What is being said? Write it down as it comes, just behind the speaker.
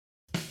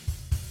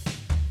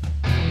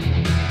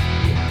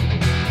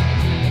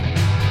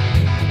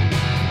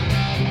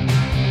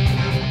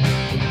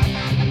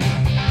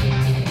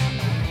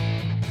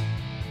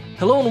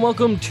Hello and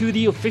welcome to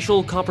the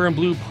official Copper and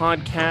Blue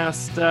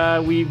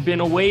podcast. We've been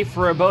away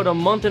for about a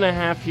month and a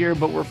half here,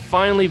 but we're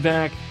finally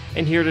back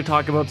and here to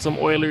talk about some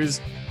Oilers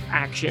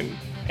action.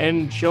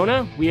 And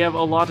Shona, we have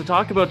a lot to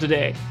talk about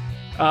today.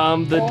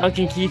 The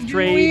Duncan Keith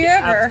trade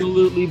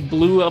absolutely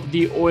blew up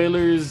the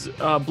Oilers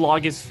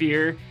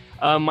blogosphere.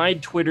 My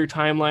Twitter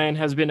timeline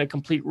has been a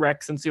complete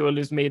wreck since the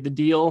Oilers made the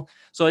deal.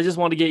 So I just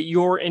want to get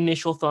your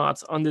initial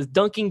thoughts on this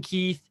Duncan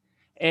Keith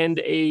and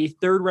a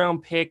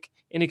third-round pick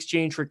in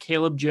exchange for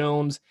Caleb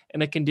Jones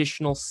and a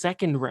conditional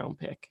second-round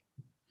pick.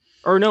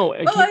 Or no,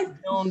 Caleb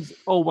Jones.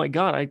 Oh my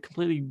God, I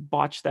completely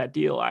botched that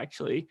deal,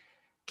 actually.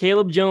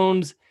 Caleb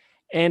Jones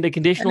and a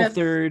conditional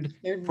third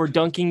for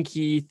Duncan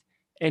Keith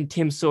and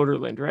Tim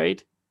Soderlund,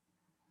 right?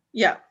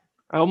 Yeah.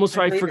 I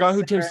forgot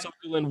who Tim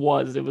Soderlund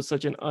was. It was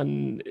such an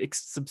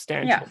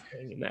unsubstantial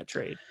thing in that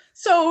trade.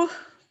 So,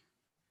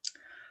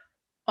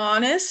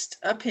 honest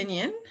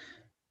opinion,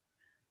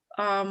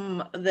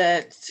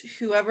 that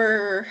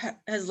whoever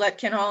has let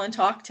Ken Holland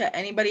talk to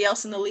anybody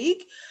else in the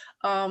league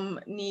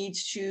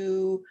needs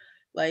to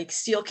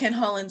steal Ken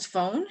Holland's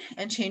phone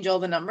and change all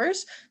the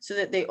numbers so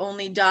that they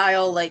only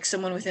dial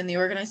someone within the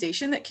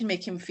organization that can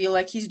make him feel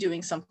like he's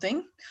doing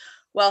something,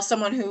 while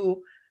someone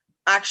who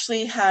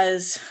actually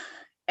has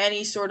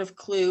any sort of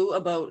clue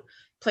about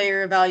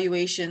player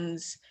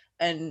evaluations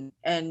and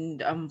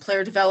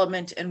player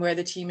development and where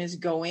the team is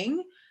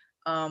going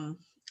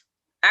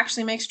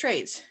actually makes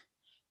trades.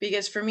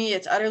 Because for me,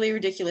 it's utterly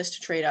ridiculous to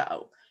trade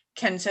out.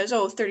 Ken says,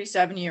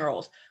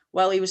 37-year-old.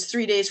 Well, he was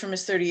 3 days from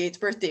his 38th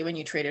birthday when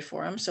you traded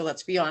for him. So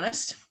let's be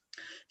honest.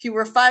 If you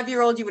were a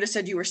 5-year-old, you would have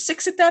said you were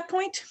 6 at that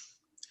point.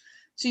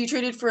 So you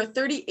traded for a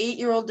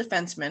 38-year-old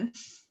defenseman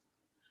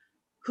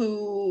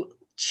who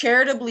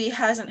charitably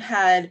hasn't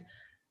had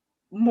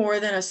more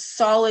than a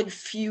solid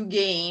few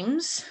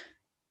games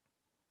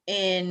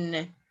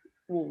in,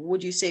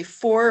 would you say,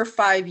 4 or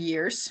 5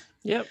 years?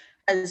 Yep.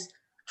 As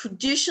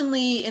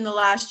traditionally in the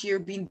last year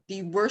being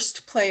the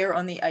worst player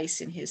on the ice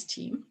in his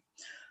team.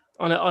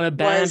 On a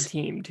bad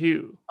team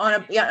too.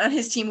 On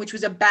his team, which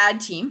was a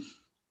bad team,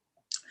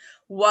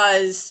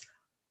 was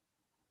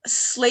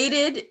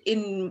slated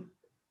in,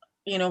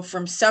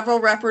 from several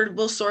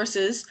reputable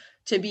sources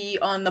to be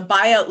on the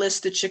buyout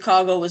list that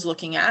Chicago was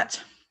looking at.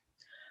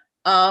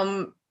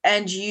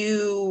 And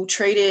you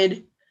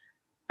traded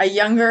a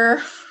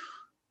younger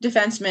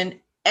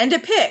defenseman and a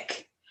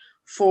pick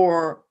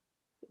for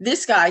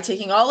this guy,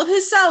 taking all of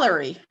his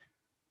salary,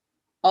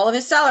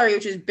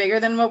 which is bigger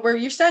than what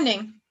you're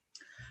sending,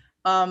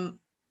 and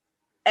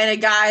a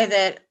guy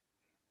that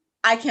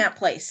I can't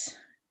place,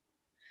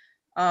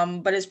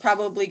 but is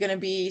probably going to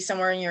be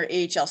somewhere in your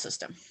AHL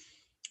system.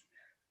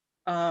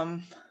 I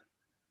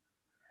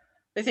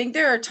think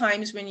there are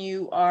times when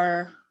you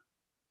are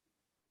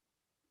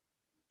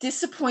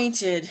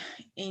disappointed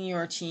in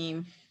your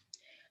team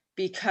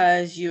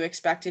because you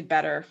expected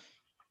better.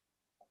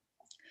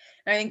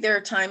 And I think there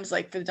are times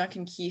like for the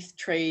Duncan Keith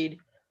trade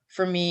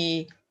for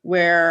me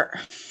where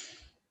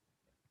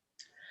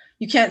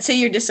you can't say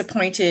you're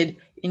disappointed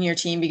in your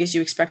team because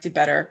you expected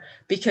better,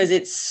 because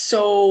it's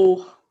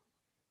so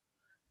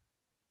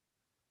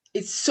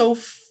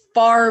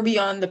far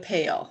beyond the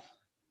pale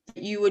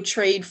that you would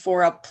trade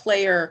for a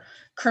player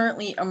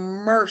currently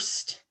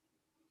immersed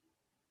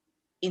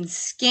in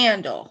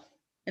scandal.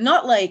 And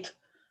not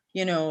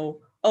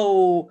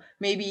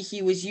maybe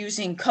he was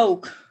using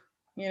coke,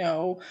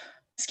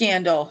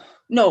 scandal.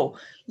 No,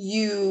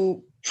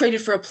 you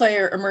traded for a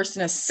player immersed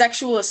in a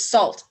sexual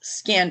assault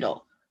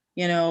scandal,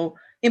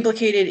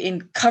 implicated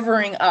in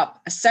covering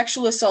up a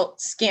sexual assault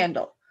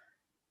scandal.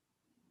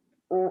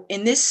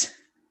 In this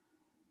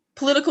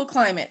political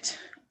climate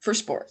for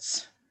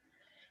sports,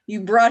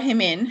 you brought him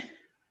in,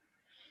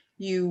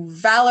 you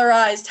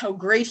valorized how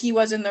great he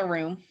was in the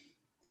room.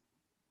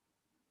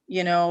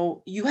 You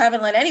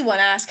haven't let anyone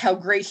ask how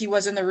great he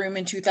was in the room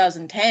in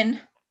 2010.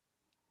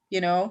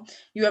 You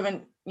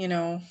haven't,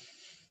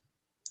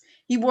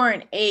 he wore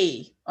an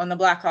A on the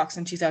Blackhawks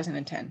in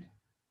 2010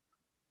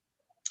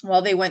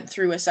 while they went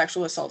through a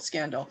sexual assault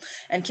scandal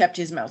and kept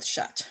his mouth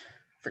shut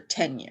for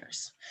 10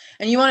 years.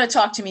 And you want to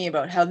talk to me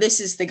about how this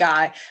is the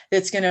guy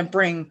that's going to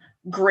bring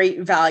great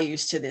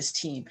values to this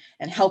team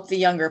and help the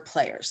younger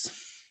players.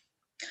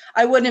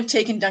 I wouldn't have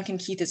taken Duncan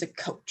Keith as a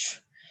coach,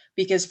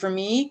 because for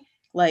me,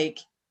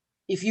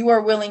 if you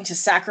are willing to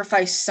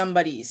sacrifice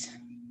somebody's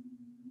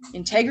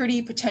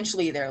integrity,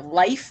 potentially their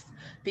life,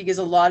 because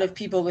a lot of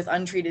people with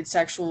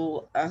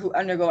who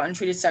undergo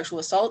untreated sexual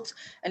assault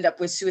end up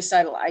with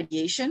suicidal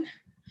ideation,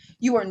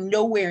 you are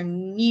nowhere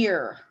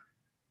near,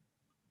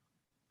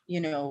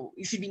 you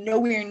should be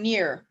nowhere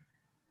near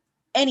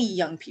any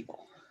young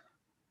people.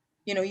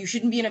 You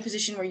shouldn't be in a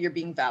position where you're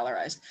being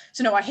valorized.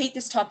 So no, I hate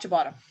this top to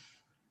bottom.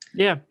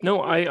 Yeah,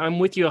 no, I'm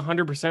with you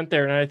 100%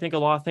 there. And I think a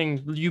lot of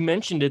things, you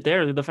mentioned it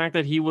there, the fact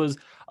that he was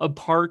a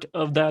part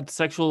of that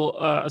sexual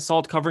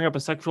assault, covering up a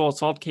sexual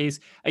assault case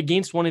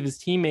against one of his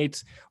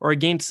teammates or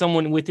against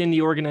someone within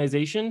the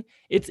organization,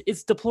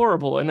 it's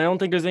deplorable. And I don't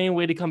think there's any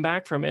way to come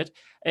back from it.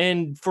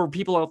 And for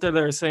people out there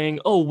that are saying,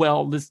 oh,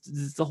 well, this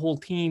is the whole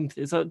team,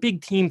 it's a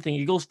big team thing,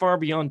 it goes far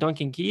beyond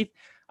Duncan Keith.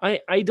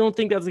 I don't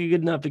think that's a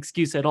good enough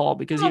excuse at all,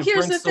 because No, you have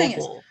here's Brent the thing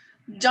is, Sopel.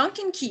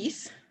 Duncan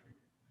Keith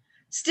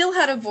still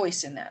had a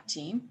voice in that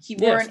team. He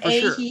wore Yes, an for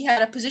A, sure. he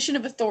had a position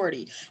of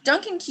authority.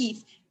 Duncan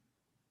Keith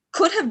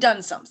could have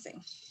done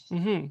something.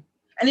 Mm-hmm.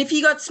 And if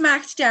he got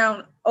smacked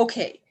down,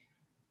 okay.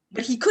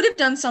 But he could have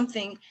done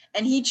something,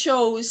 and he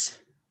chose,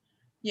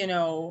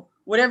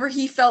 whatever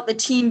he felt the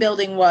team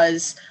building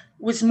was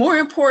more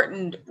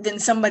important than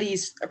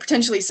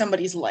potentially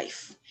somebody's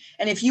life.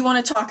 And if you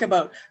want to talk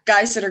about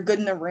guys that are good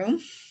in the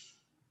room,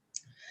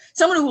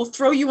 someone who will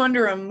throw you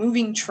under a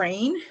moving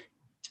train,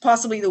 it's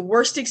possibly the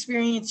worst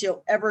experience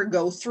you'll ever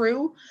go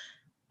through,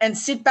 and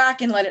sit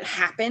back and let it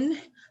happen.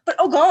 But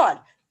oh God,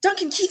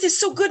 Duncan Keith is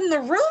so good in the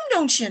room,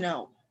 don't you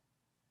know?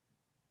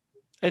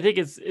 I think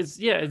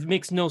it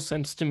makes no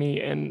sense to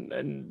me.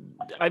 And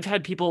I've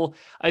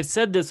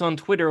said this on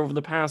Twitter over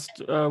the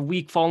past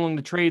week following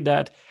the trade,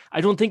 that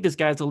I don't think this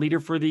guy's a leader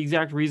for the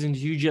exact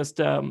reasons you just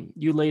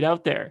you laid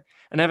out there.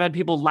 And I've had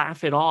people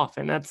laugh it off,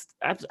 and that's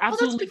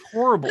absolutely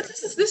horrible. But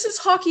this is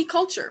hockey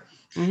culture.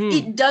 Mm-hmm.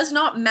 It does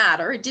not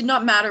matter. It did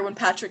not matter when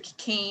Patrick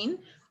Kane,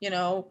 in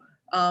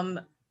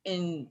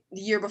the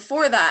year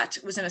before that,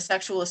 was in a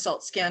sexual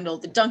assault scandal.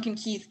 The Duncan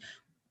Keith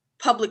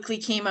publicly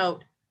came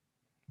out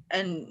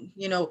and,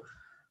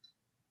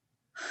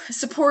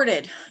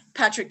 supported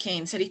Patrick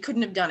Kane, said he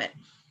couldn't have done it,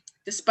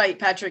 despite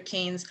Patrick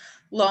Kane's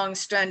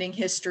long-standing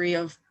history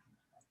of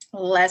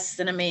less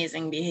than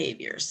amazing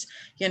behaviors,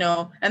 and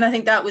I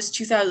think that was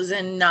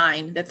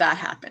 2009 that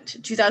happened.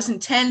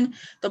 2010,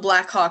 the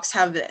Blackhawks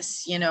have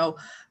this, the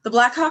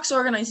Blackhawks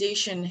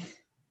organization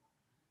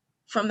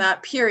from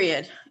that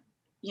period,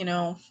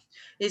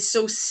 is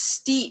so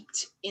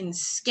steeped in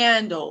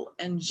scandal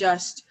and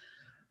just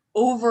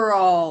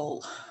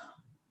overall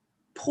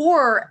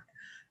poor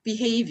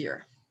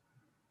behavior.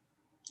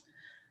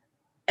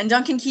 And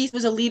Duncan Keith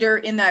was a leader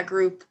in that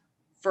group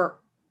for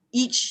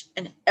each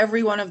and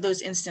every one of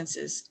those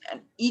instances.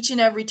 And each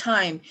and every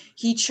time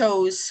he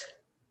chose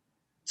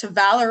to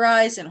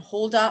valorize and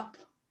hold up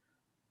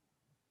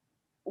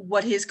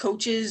what his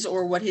coaches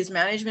or what his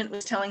management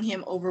was telling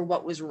him over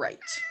what was right.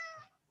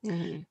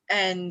 Mm-hmm.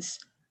 And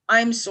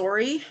I'm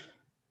sorry,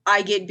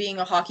 I get being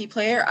a hockey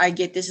player. I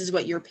get this is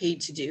what you're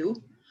paid to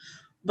do.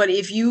 But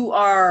if you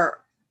are,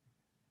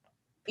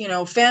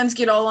 fans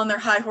get all on their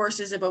high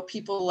horses about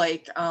people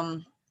like,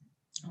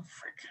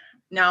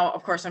 now,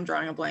 of course, I'm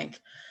drawing a blank.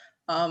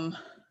 The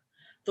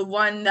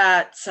one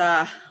that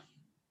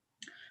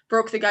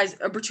broke the guy's,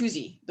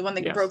 Bertuzzi, the one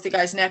that broke the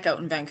guy's neck out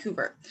in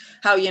Vancouver,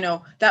 how,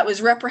 that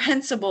was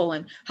reprehensible,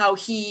 and how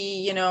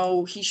he,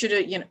 he should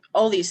have,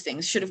 all these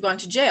things should have gone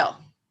to jail.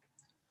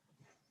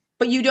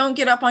 But you don't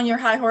get up on your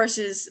high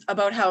horses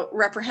about how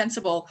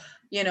reprehensible,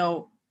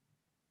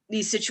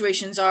 these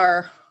situations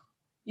are.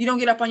 You don't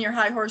get up on your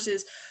high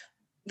horses.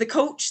 The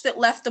coach that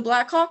left the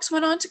Blackhawks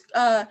went on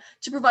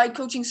to provide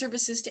coaching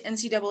services to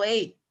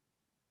NCAA.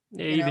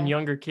 Yeah, even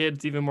younger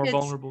kids, even more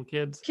vulnerable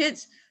kids.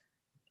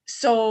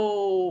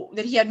 So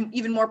that he had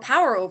even more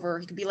power over.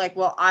 He could be like,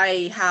 well,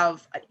 I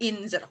have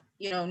ins at,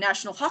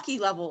 national hockey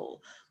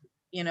level,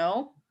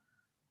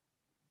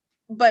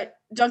 But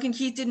Duncan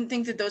Keith didn't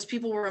think that those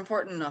people were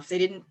important enough. They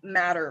didn't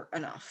matter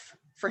enough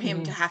for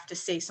him to have to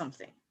say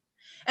something.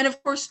 And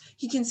of course,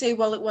 he can say,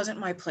 well, it wasn't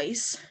my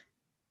place.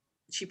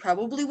 She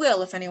probably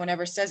will if anyone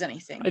ever says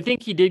anything. I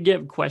think he did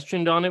get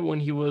questioned on it when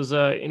he was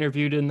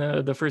interviewed in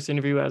the first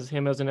interview as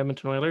him as an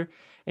Edmonton Oiler,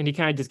 and he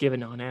kind of just gave a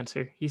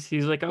non-answer. He's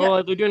like,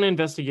 oh, they're doing an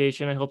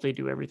investigation. I hope they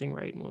do everything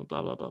right, and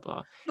blah, blah, blah,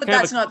 blah. But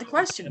that's not the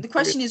question. The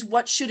question is,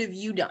 what should have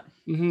you done?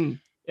 Mm-hmm.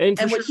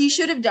 And what he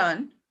should have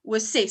done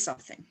was say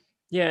something.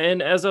 Yeah,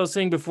 and as I was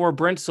saying before,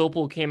 Brent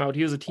Sopel came out.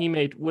 He was a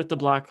teammate with the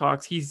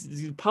Blackhawks.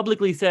 He's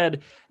publicly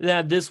said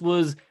that this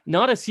was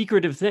not a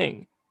secretive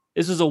thing.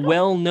 This was a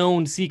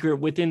well-known secret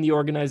within the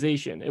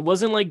organization. It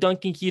wasn't like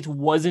Duncan Keith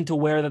wasn't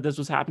aware that this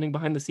was happening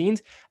behind the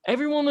scenes.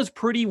 Everyone was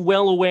pretty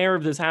well aware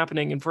of this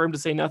happening, and for him to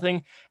say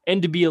nothing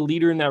and to be a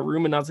leader in that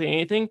room and not say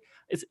anything,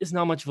 it's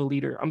not much of a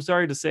leader. I'm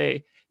sorry to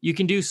say. You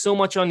can do so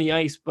much on the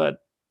ice, but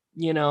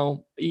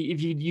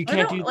if you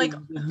can't do the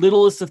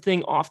littlest of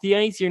thing off the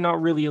ice, you're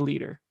not really a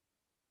leader.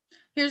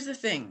 Here's the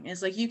thing,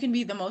 is like, you can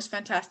be the most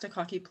fantastic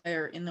hockey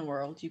player in the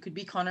world. You could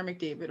be Connor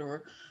McDavid,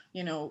 or,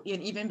 an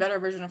even better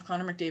version of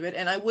Connor McDavid.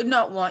 And I would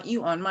not want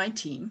you on my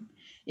team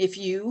if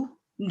you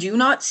do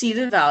not see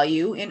the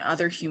value in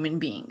other human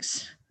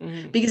beings.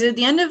 Mm-hmm. Because at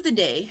the end of the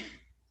day,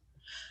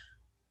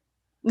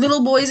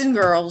 little boys and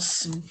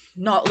girls,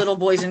 not little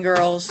boys and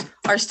girls,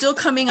 are still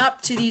coming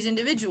up to these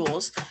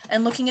individuals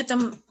and looking at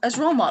them as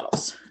role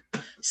models.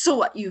 So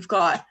what, you've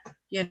got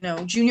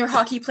junior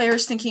hockey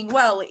players thinking,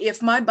 well,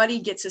 if my buddy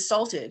gets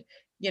assaulted,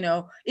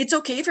 It's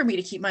okay for me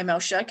to keep my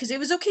mouth shut because it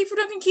was okay for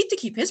Duncan Keith to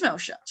keep his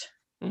mouth shut.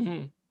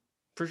 Mm-hmm.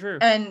 For sure.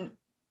 And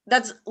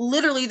that's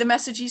literally the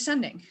message he's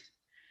sending.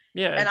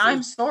 Yeah. And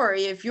I'm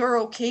sorry, if you're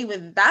okay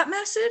with that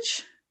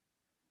message,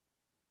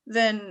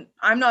 then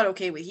I'm not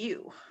okay with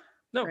you.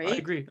 No, right?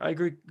 I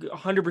agree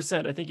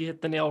 100%. I think you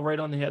hit the nail right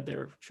on the head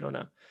there,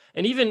 Shona.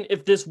 And even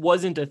if this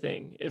wasn't a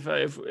thing, if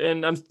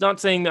and I'm not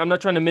trying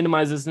to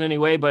minimize this in any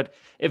way, but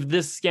if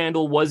this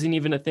scandal wasn't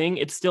even a thing,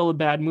 it's still a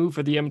bad move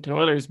for the Edmonton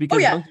Oilers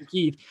because Duncan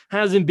Keith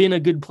hasn't been a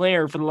good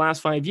player for the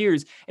last 5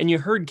 years. And you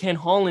heard Ken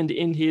Holland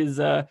in his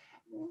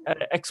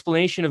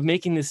explanation of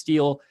making this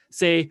deal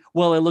say,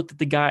 well, I looked at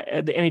the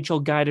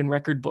NHL guide and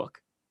record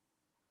book,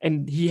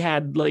 and he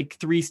had like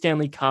 3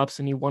 Stanley Cups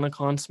and he won a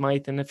Conn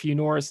Smythe and a few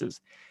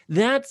Norrises.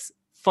 That's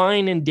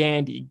fine and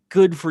dandy.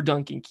 Good for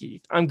Duncan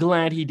Keith. I'm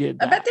glad he did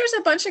that. I bet there's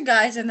a bunch of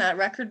guys in that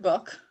record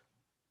book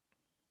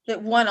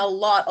that won a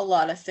lot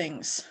of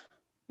things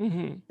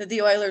that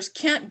the Oilers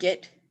can't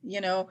get.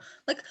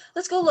 Like,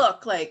 let's go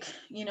look. Like,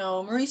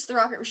 Maurice the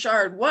Rocket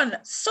Richard won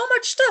so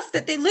much stuff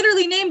that they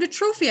literally named a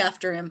trophy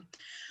after him.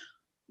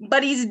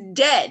 But he's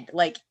dead.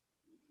 Like,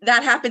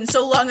 that happened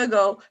so long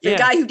ago. The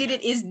guy who did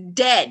it is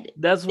dead.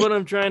 That's what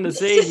I'm trying to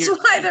say. This is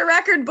why the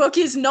record book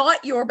is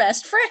not your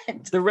best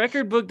friend. The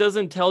record book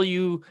doesn't tell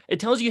you, it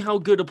tells you how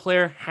good a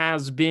player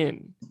has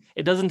been.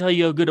 It doesn't tell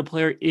you how good a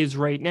player is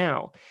right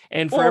now.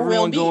 And for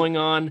everyone going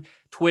on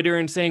Twitter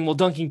and saying, well,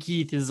 Duncan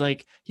Keith is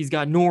like, he's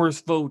got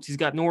Norris votes, he's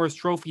got Norris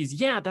trophies.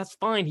 Yeah, that's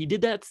fine. He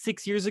did that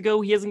 6 years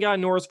ago. He hasn't got a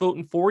Norris vote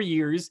in 4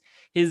 years.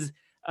 His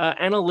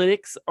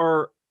analytics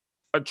are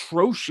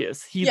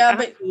atrocious. He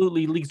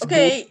absolutely leaks.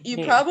 Okay,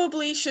 you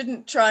probably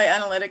shouldn't try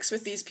analytics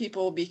with these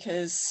people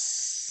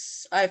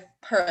because I've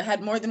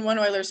had more than one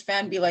Oilers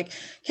fan be like,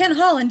 Ken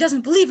Holland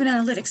doesn't believe in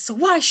analytics, so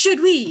why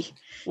should we?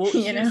 Well,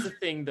 here's the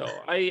thing, though.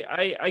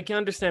 I can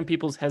understand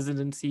people's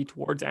hesitancy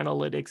towards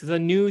analytics. It's a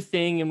new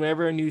thing, and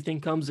whenever a new thing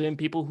comes in,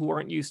 people who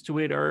aren't used to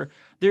it are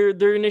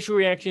their initial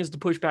reaction is to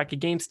push back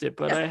against it.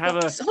 But I have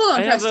a hold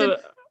on, Preston.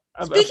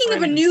 Speaking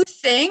of a new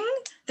thing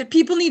that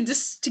people need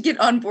to get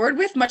on board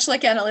with, much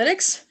like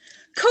analytics,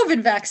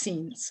 COVID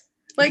vaccines.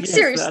 Like,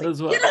 seriously,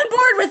 get on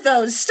board with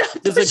those.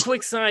 Stop. There's a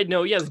quick side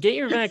note. Yes, get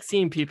your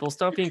vaccine, people.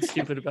 Stop being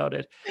stupid about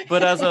it.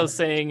 But as I was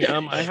saying,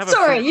 I have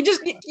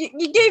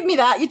you gave me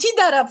that. You teed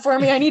that up for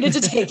me. I needed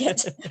to take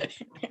it.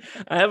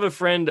 I have a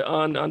friend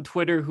on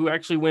Twitter who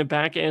actually went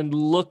back and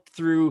looked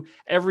through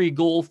every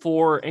goal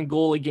for and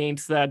goal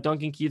against that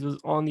Duncan Keith was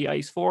on the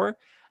ice for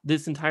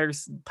this entire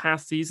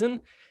past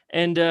season.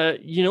 And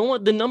you know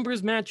what? The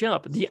numbers match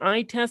up. The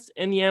eye test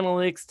and the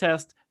analytics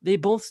test, they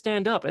both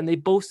stand up and they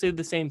both say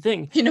the same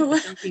thing. You know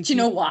what? Do you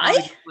know why?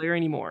 Not a player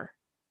anymore.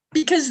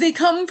 Because they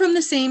come from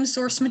the same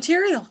source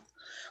material.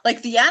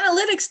 Like, the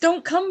analytics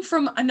don't come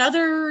from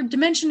another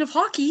dimension of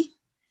hockey.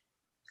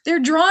 They're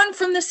drawn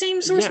from the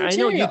same source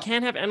material. I know. You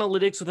can't have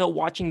analytics without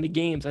watching the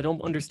games. I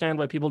don't understand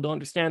why people don't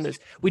understand this.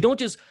 We don't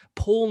just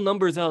pull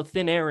numbers out of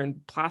thin air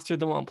and plaster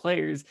them on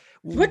players.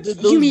 Those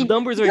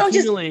numbers are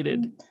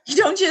accumulated. You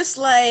don't just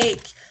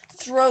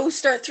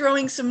start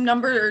throwing some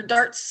number or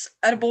darts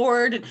at a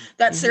board, and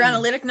that's their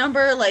analytic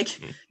number.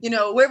 Like,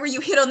 wherever you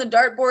hit on the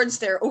dartboards,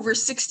 they're over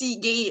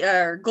 60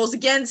 goals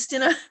against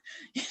in a.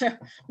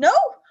 No.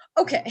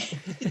 Okay,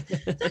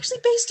 it's actually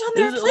based on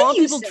their play. A lot of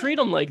people treat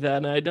them like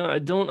that, and I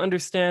don't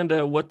understand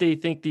what they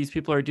think these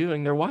people are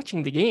doing. They're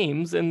watching the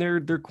games and they're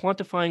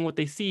quantifying what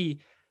they see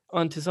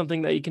onto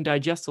something that you can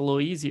digest a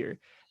little easier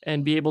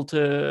and be able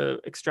to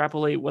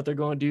extrapolate what they're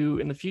going to do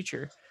in the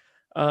future.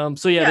 The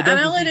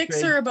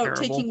analytics are about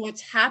taking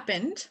what's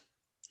happened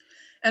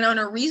and on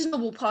a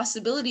reasonable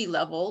possibility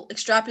level,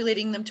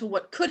 extrapolating them to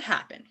what could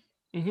happen.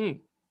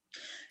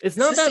 It's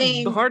not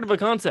that hard of a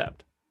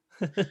concept.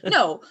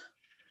 No.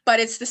 But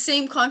it's the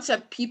same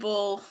concept,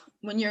 people,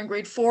 when you're in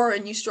grade 4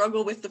 and you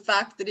struggle with the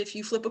fact that if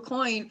you flip a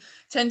coin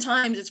 10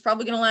 times, it's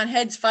probably going to land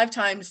heads 5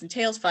 times and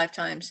tails 5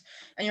 times.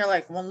 And you're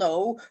like, well,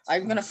 no,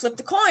 I'm going to flip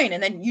the coin.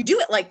 And then you do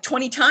it like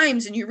 20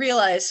 times and you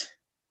realize,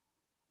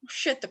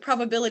 shit, the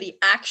probability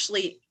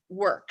actually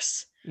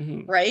works.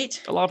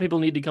 Right? A lot of people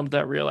need to come to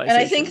that realization.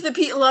 And I think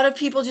a lot of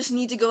people just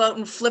need to go out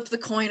and flip the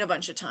coin a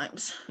bunch of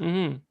times.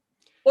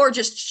 Or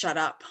just shut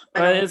up.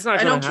 It's not.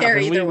 I don't care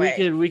either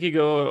way. We could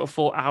go a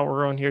full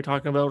hour on here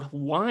talking about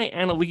why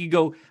we could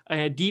go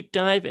a deep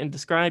dive and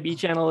describe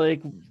each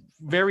analytic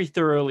very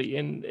thoroughly,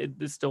 and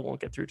it still won't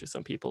get through to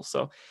some people.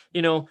 So,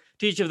 to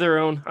each of their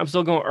own. I'm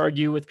still going to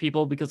argue with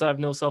people because I have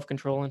no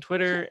self-control on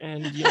Twitter,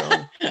 and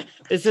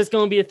it's just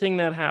going to be a thing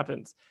that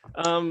happens.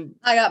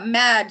 I got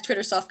mad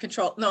Twitter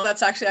self-control. No,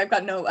 that's actually I've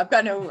got no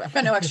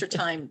extra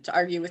time to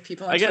argue with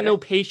people on Twitter. I got no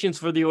patience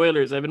for the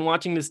Oilers. I've been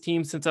watching this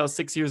team since I was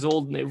 6 years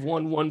old, and they've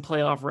won 1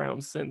 playoff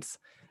round since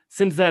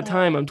that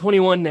time. I'm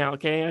 21 now.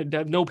 Okay, I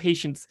have no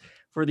patience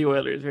for the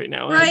Oilers right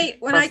now. Right.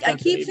 When I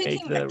keep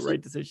thinking make the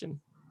right decision.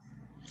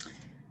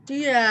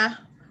 Yeah.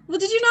 Well,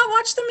 did you not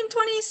watch them in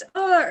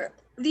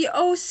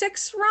the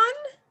 06 run?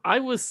 I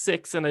was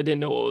 6 and I didn't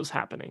know what was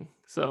happening.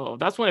 So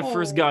that's when I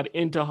first got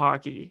into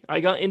hockey. I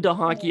got into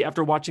hockey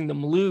after watching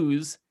them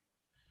lose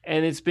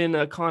And it's been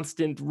a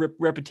constant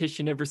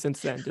repetition ever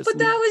since then. But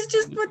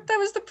that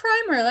was the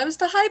primer. That was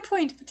the high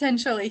point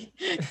potentially.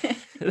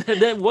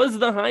 That was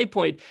the high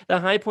point. The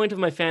high point of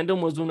my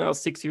fandom was when I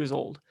was 6 years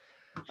old,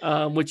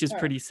 which is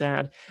pretty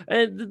sad.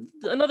 And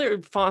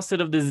another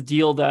facet of this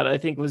deal that I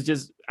think was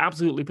just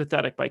absolutely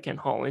pathetic by Ken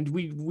Holland.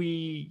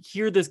 We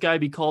hear this guy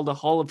be called a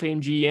Hall of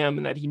Fame GM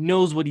and that he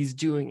knows what he's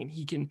doing and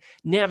he can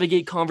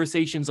navigate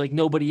conversations like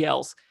nobody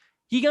else.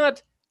 He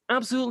got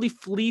absolutely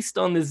fleeced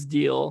on this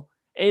deal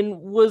and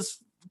was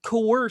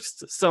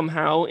coerced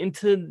somehow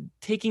into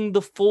taking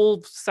the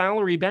full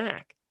salary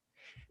back.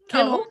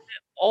 Ken Holland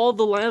had all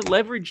the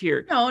leverage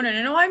here. No.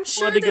 I'm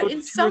sure that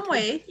in some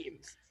way,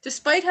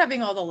 despite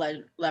having all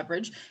the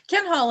leverage,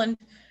 Ken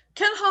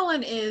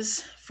Holland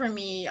is, for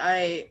me,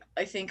 I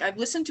think I've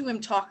listened to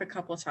him talk a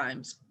couple of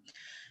times.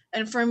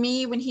 And for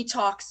me, when he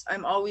talks,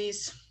 I'm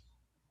always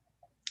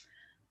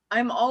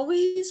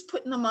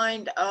put in the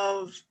mind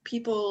of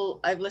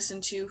people I've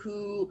listened to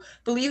who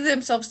believe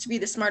themselves to be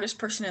the smartest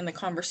person in the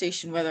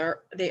conversation, whether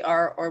they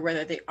are or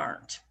whether they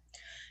aren't.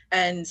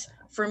 And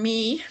for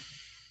me,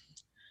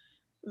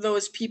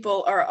 those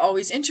people are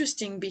always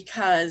interesting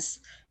because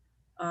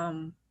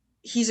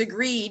he's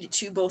agreed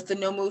to both the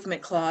no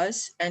movement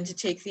clause and to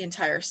take the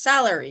entire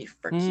salary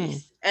for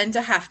Keith and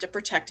to have to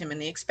protect him in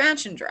the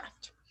expansion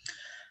draft.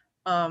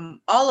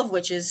 All of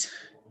which is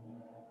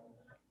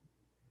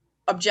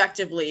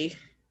objectively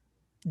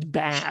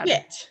bad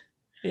shit.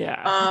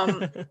 Yeah.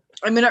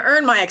 I'm gonna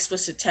earn my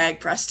explicit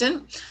tag,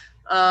 Preston.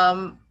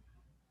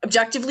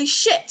 Objectively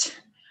shit.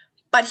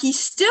 But he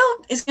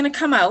still is gonna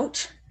come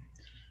out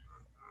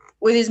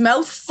with his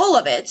mouth full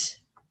of it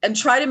and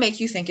try to make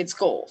you think it's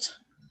gold.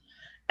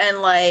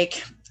 And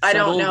like, I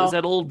don't know. Is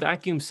that old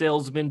vacuum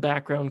salesman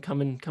background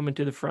coming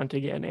to the front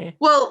again, eh?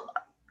 Well,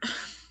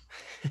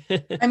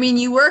 I mean,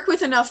 you work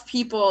with enough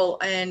people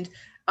and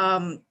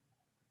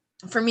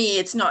for me,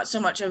 it's not so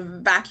much a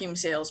vacuum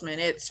salesman.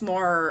 It's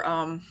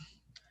more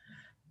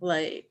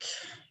like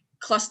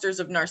clusters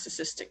of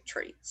narcissistic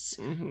traits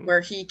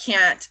where he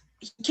can't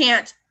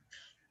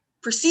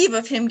perceive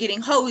of him getting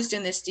hosed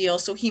in this deal.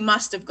 So he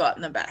must have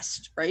gotten the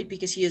best, right?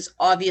 Because he is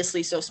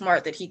obviously so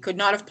smart that he could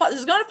not have, this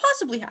is not have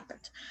possibly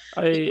happened.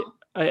 I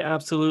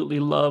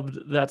absolutely loved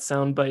that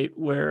soundbite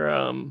where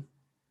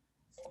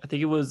I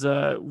think it was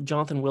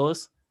Jonathan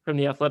Willis from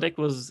The Athletic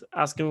was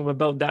asking him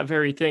about that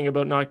very thing,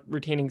 about not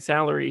retaining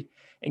salary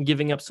and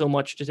giving up so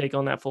much to take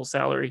on that full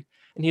salary.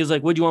 And he was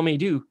like, what do you want me to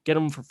do? Get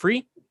them for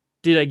free?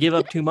 Did I give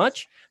up too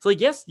much? It's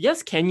like,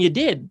 yes, Ken, you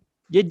did.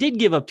 You did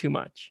give up too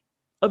much.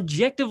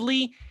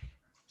 Objectively,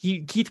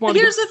 Keith wanted.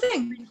 Here's the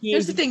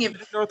thing.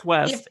 If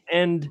Northwest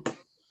and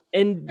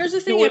here's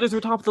the thing. The Oilers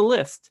were top of the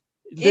list.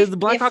 The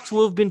Blackhawks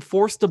will have been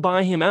forced to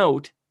buy him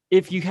out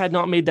if you had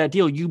not made that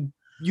deal. You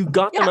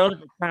got them out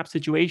of a crap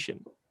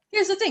situation.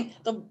 Here's the thing.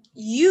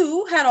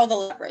 You had all the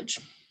leverage.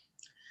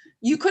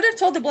 You could have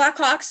told the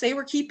Blackhawks they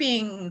were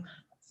keeping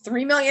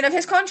 $3 million of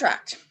his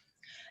contract.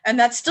 And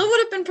that still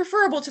would have been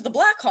preferable to the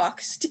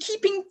Blackhawks to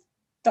keeping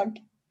Doug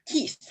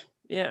Keith.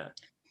 Yeah.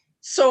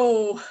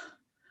 So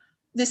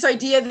this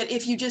idea that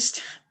if you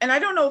just, and I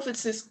don't know if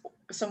it's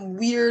some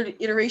weird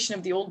iteration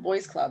of the old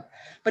boys club,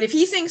 but if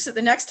he thinks that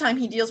the next time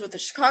he deals with the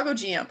Chicago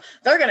GM,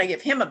 they're going to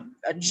give him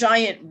a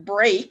giant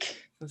break.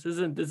 This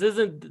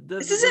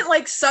isn't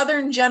like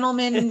Southern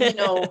gentlemen,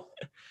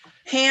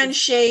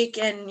 handshake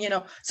and,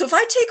 so if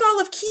I take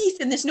all of Keith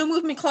in this no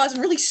movement clause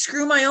and really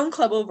screw my own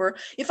club over,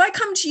 if I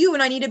come to you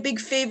and I need a big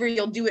favor,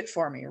 you'll do it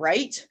for me,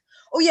 right?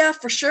 Oh yeah,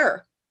 for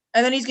sure.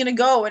 And then he's going to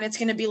go and it's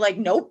going to be like,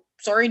 nope,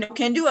 sorry, no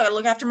can do. I gotta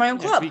look after my own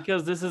club.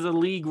 Because this is a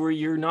league where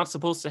you're not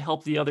supposed to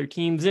help the other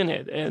teams in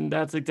it. And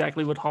that's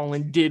exactly what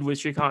Holland did with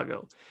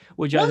Chicago,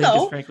 which I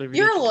think is frankly ridiculous.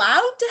 You're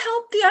allowed to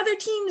help the other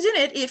teams in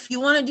it if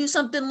you want to do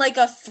something like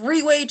a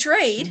three-way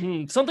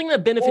trade. Something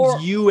that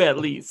benefits you at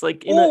least.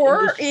 Like in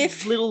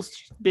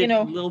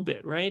a little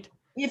bit, right?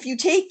 If you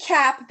take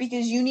cap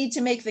because you need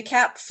to make the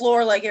cap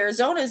floor like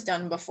Arizona's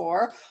done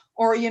before,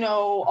 or,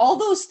 all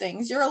those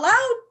things, you're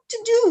allowed to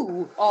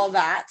do all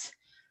that.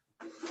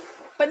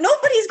 But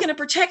nobody's going to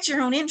protect your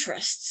own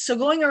interests. So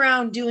going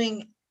around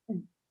doing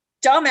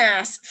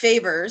dumbass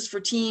favors for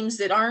teams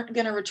that aren't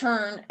going to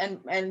return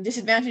and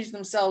disadvantage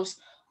themselves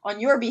on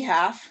your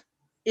behalf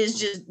is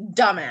just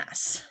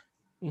dumbass.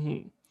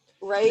 Mm-hmm.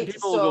 Right? And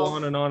people will go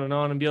on and on and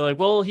on and be like,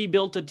 well, he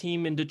built a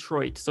team in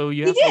Detroit. So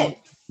you have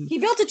He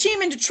built a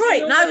team in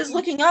Detroit. And I was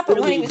looking up at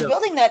when he was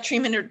building that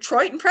team in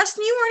Detroit. And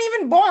Preston, you weren't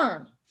even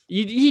born.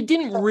 He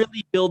didn't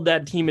really build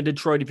that team in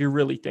Detroit, if you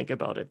really think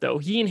about it, though.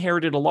 He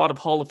inherited a lot of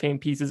Hall of Fame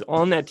pieces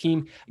on that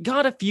team,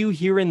 got a few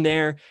here and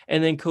there,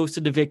 and then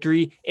coasted to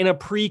victory in a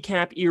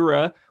pre-cap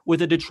era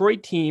with a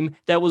Detroit team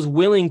that was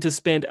willing to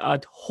spend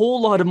a whole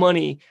lot of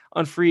money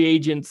on free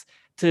agents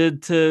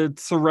to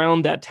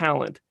surround that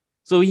talent.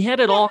 So he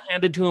had it all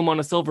handed to him on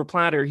a silver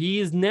platter. He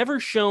has never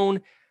shown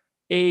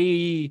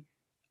a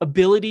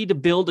ability to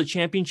build a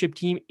championship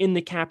team in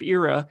the Cap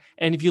era.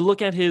 And if you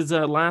look at his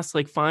last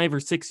like 5 or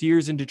 6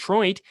 years in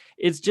Detroit,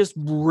 it's just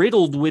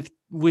riddled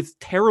with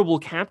terrible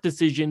cap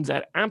decisions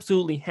that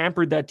absolutely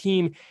hampered that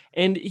team.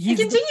 And He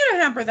continue to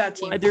hamper that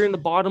team. They're in the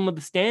bottom of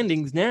the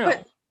standings now.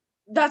 But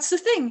that's the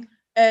thing,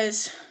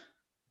 is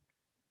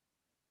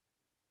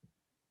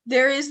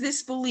there is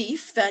this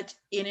belief that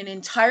in an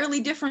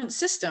entirely different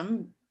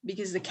system,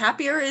 because the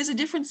Cap era is a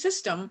different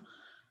system,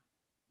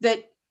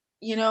 that,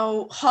 you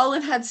know,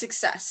 Holland had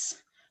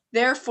success,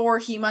 therefore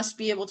he must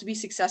be able to be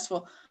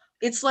successful.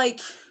 It's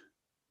like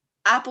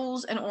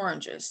apples and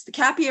oranges. The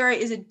Cap era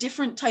is a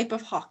different type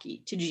of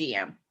hockey to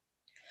GM.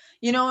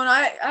 You know, and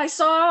I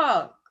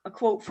saw a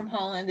quote from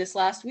Holland this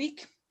last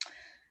week,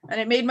 and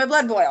it made my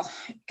blood boil,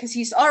 because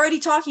he's already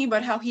talking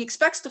about how he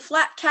expects the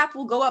flat cap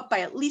will go up by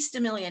at least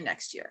 $1 million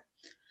next year.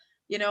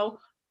 You know,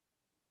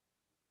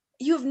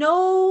 you have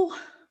no,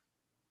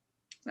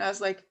 and I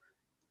was like,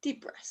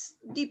 deep breaths.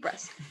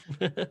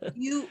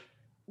 You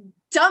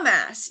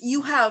dumbass,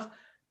 you have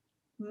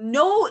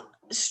no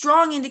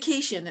strong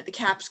indication that the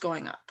cap's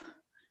going up.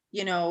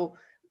 You know,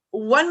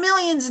 1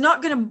 million is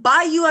not going to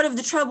buy you out of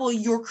the trouble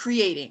you're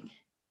creating.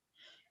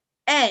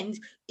 And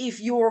if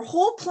your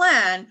whole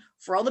plan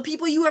for all the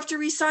people you have to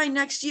re-sign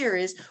next year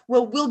is,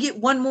 well, we'll get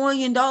 $1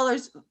 million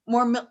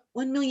more,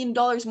 $1 million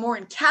more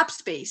in cap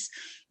space,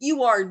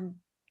 you are,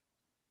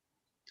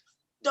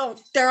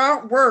 there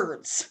aren't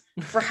words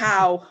for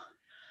how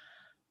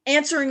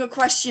answering a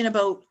question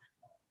about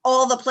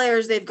all the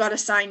players they've got to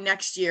sign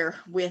next year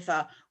with,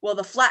 well,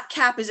 the flat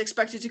cap is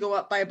expected to go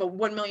up by about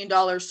 $1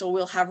 million, so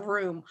we'll have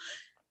room.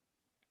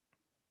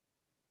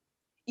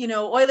 You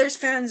know, Oilers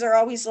fans are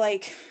always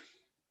like,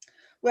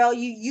 well,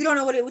 you don't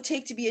know what it would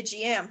take to be a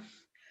GM.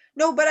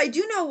 No, but I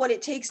do know what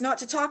it takes not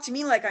to talk to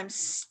me like I'm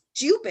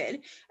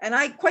stupid. And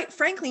I quite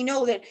frankly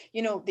know that,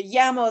 you know, the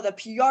Yama, the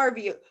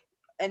PRV,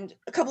 and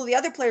a couple of the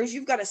other players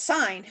you've got to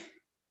sign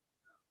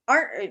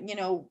aren't, you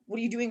know, what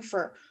are you doing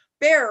for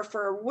Bear,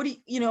 for what do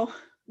you know,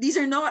 these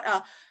are not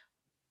a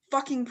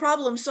fucking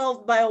problem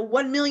solved by a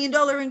 $1 million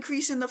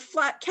increase in the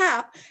flat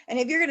cap. And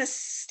if you're going to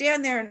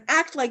stand there and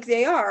act like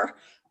they are,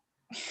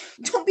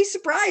 don't be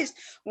surprised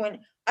when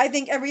I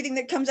think everything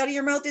that comes out of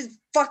your mouth is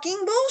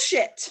fucking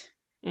bullshit.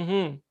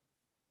 Mm-hmm.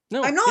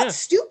 No, I'm not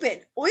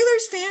stupid.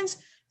 Oilers fans,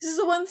 this is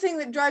the one thing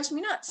that drives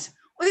me nuts.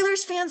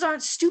 Oilers fans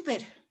aren't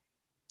stupid.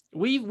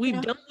 We've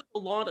done with a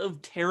lot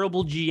of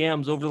terrible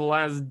GMs over the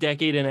last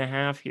decade and a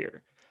half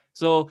here.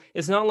 So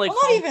it's not like, well,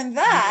 not even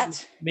that,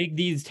 make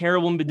these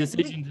terrible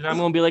decisions and I'm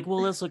going to be like,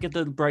 well, let's look at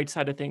the bright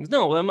side of things.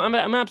 No,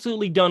 I'm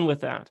absolutely done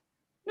with that.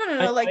 No,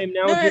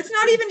 it's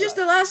not even just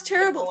the last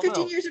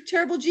 15 years of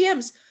terrible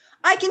GMs.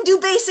 I can do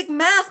basic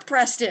math,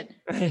 Preston.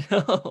 I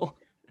know.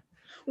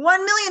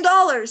 $1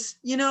 million,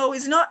 you know,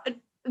 is not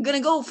going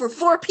to go for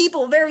 4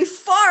 people very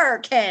far,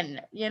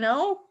 Ken, you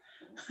know?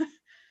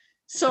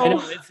 So I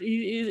know,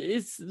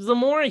 it's the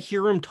more I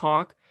hear him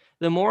talk,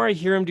 the more I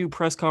hear him do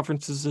press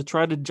conferences to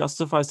try to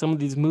justify some of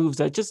these moves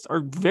that just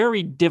are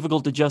very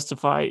difficult to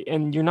justify,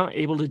 and you're not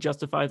able to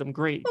justify them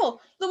great. Well,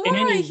 the more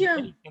I hear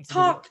him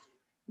talk,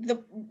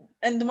 the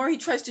more he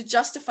tries to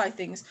justify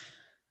things,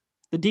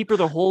 the deeper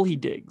the hole he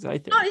digs, I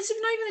think. No, it's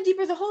not even the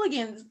deeper the hole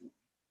again.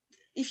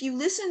 If you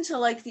listen to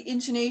like the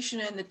intonation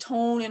and the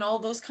tone and all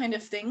those kind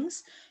of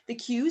things, the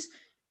cues,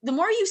 the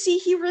more you see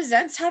he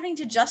resents having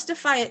to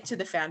justify it to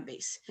the fan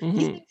base. Mm-hmm.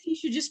 He thinks he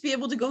should just be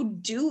able to go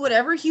do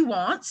whatever he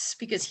wants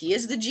because he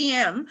is the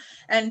GM.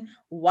 And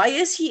why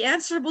is he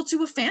answerable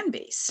to a fan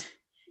base?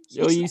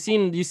 You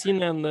seen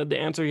the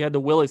answer he had to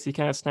Willis. He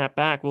kind of snapped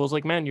back. Well, it's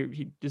like, man,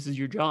 this is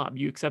your job.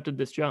 You accepted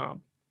this job.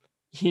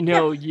 You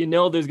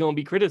know there's going to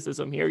be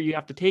criticism here. You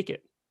have to take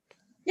it.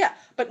 Yeah,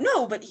 but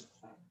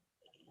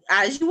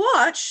as you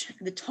watch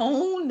the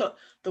tone,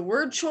 the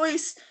word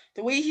choice,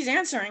 the way he's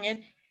answering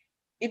it,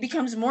 it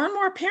becomes more and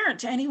more apparent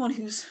to anyone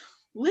who's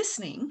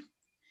listening.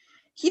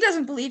 He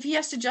doesn't believe he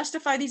has to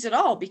justify these at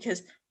all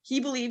because he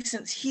believes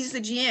since he's the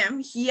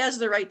GM, he has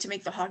the right to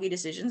make the hockey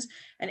decisions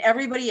and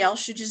everybody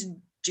else should just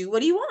do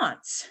what he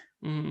wants.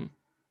 Mm-hmm.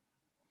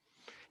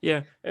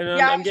 Yeah, and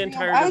I'm getting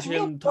tired of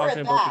him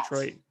talking about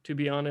Detroit, to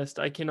be honest.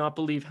 I cannot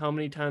believe how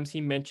many times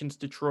he mentions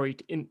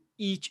Detroit in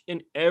each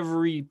and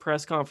every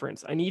press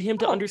conference. I need him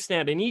to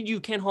understand. I need you,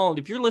 Ken Holland,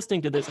 if you're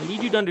listening to this, I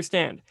need you to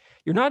understand.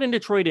 You're not in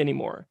Detroit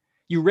anymore.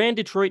 You ran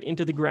Detroit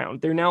into the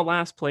ground. They're now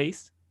last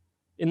place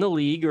in the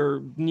league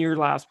or near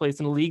last place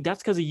in the league.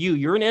 That's because of you.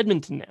 You're in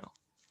Edmonton now.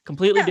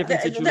 Completely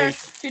different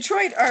situation.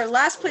 Detroit are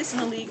last place in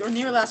the league or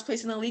near last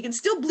place in the league and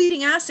still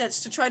bleeding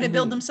assets to try to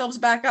build themselves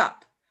back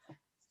up.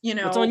 You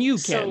know, it's on you,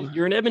 Ken.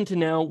 You're in Edmonton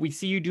now. We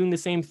see you doing the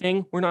same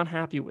thing. We're not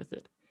happy with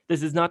it.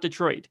 This is not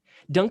Detroit.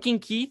 Duncan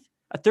Keith,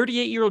 a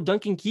 38-year-old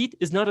Duncan Keith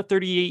is not a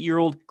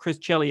 38-year-old Chris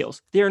Chelios.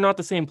 They are not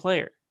the same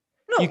player.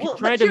 No, you can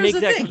try to make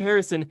that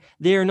comparison.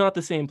 They are not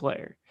the same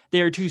player.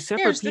 They are two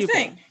separate people. Here's the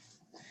thing.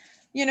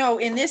 You know,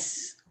 in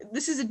this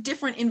is a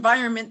different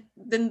environment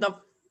than the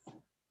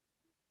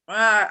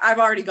I've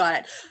already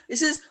got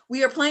it.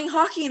 We are playing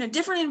hockey in a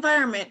different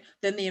environment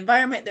than the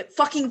environment that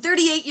fucking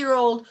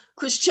 38-year-old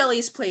Chris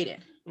Chelios played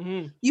in.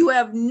 Mm-hmm. You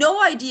have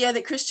no idea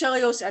that Chris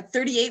Chelios at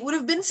 38 would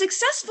have been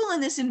successful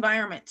in this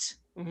environment.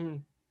 Mm-hmm.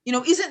 You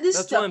know, isn't this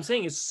That's what I'm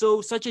saying. It's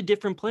such a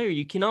different player.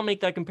 You cannot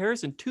make that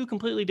comparison. Two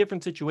completely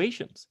different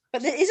situations.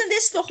 But isn't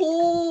this the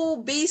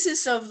whole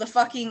basis of the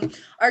fucking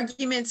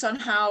arguments on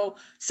how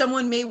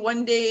someone may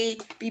one day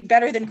be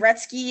better than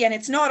Gretzky, and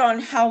it's not on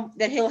how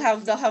that they'll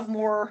have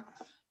more,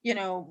 you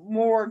know,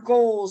 more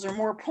goals or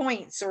more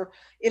points, or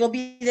it'll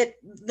be that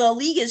the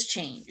league has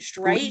changed,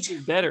 The right? league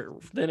is better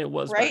than it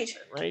was back then,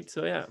 right?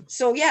 So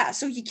yeah.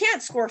 So you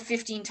can't score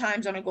 15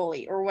 times on a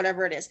goalie or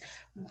whatever it is.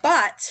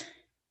 But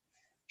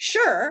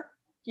sure,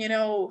 you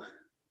know,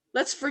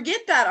 let's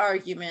forget that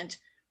argument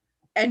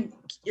and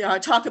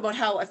talk about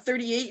how a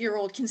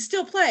 38-year-old can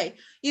still play.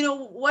 You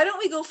know, why don't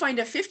we go find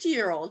a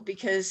 50-year-old?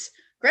 Because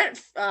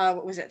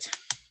what was it?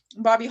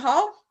 Bobby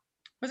Hall?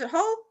 Was it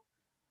Hall?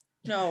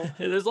 No.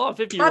 There's a lot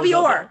of 50-year-olds. Bobby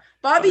Orr.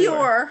 Bobby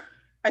Orr,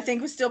 I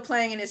think, was still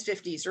playing in his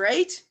 50s,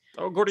 right?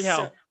 Oh, Gordie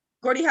Howe.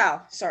 Gordie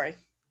Howe, sorry.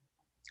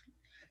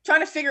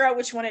 Trying to figure out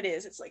which one it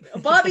is. It's like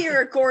Bobby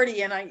or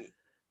Gordie, and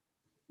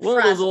one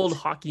of those old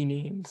hockey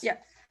names. Yeah.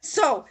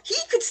 So he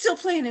could still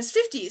play in his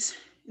 50s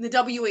in the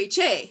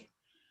WHA.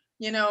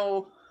 You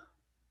know,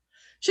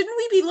 shouldn't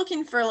we be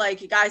looking for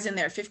like guys in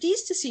their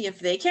 50s to see if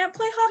they can't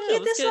play hockey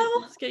at this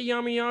level? Let's get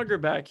Jaromir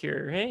Jagr back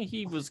here. Hey,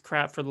 he was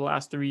crap for the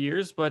last 3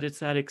 years, but it's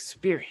that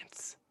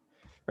experience,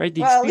 right?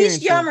 At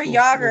least Jaromir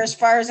Jagr, as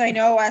far as I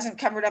know, hasn't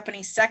covered up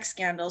any sex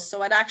scandals,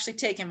 so I'd actually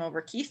take him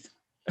over Keith.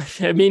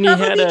 I mean,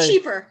 probably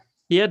cheaper.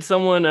 He had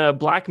someone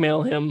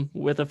blackmail him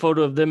with a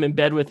photo of them in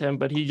bed with him,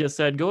 but he just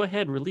said, "Go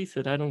ahead, release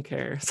it. I don't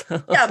care."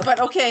 So. Yeah, but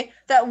okay,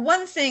 that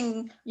one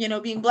thing, you know,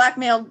 being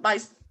blackmailed by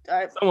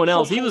someone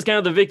else. He was kind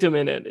of the victim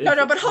in it.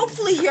 No, but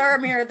hopefully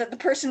Jaromir, that the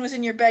person was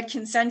in your bed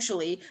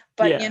consensually,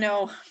 but you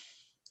know,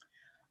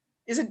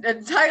 is an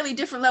entirely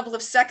different level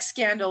of sex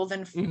scandal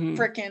than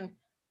freaking.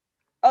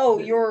 Oh,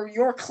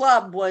 your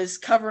club was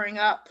covering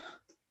up.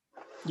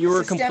 You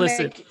were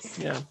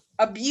complicit. Yeah.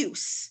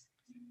 Abuse,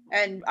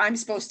 and I'm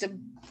supposed to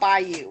buy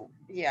you.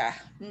 Yeah,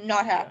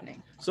 not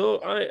happening.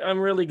 So I'm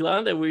really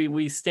glad that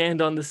we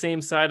stand on the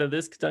same side of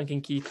this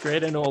Duncan Keith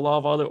trade. I know a lot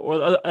of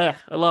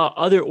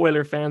other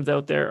Oiler fans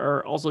out there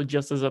are also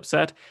just as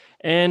upset,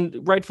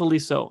 and rightfully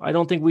so. I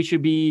don't think we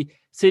should be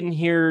sitting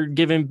here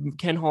giving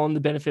Ken Holland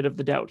the benefit of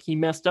the doubt. He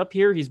messed up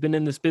here. He's been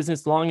in this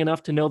business long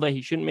enough to know that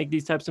he shouldn't make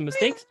these types of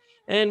mistakes.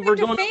 And we're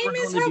going. Fame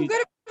is how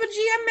good of a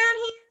GM man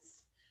he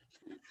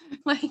is.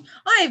 Like,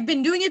 I've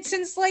been doing it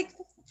since like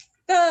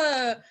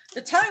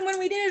the time when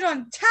we did it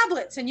on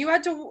tablets, and you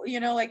had to, you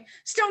know, like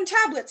stone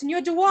tablets, and you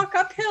had to walk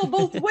uphill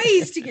both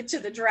ways to get to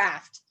the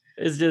draft.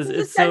 It's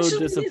so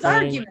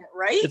disappointing,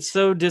 right? It's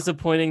so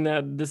disappointing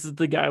that this is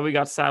the guy we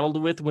got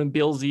saddled with when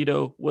Bill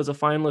Zito was a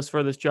finalist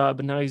for this job,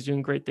 and now he's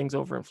doing great things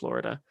over in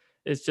Florida.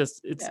 It's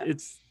just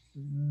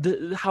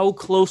how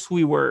close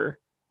we were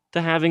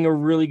to having a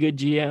really good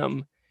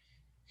GM,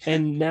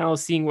 and now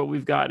seeing what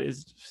we've got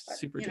is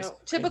super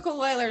disappointing. Typical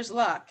Oilers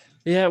luck.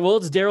 Yeah, well,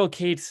 it's Daryl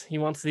Cates. He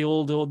wants the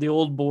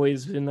old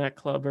boys in that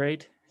club,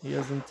 right? He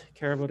doesn't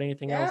care about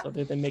anything else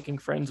other than making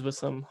friends with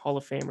some Hall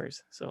of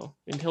Famers. So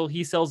until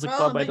he sells the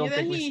club, I don't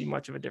think we see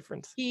much of a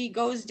difference. He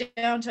goes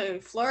down to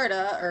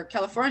Florida or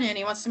California, and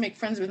he wants to make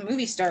friends with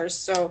movie stars.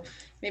 So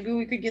maybe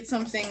we could get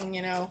something,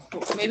 you know,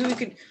 maybe we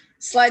could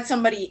slide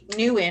somebody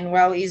new in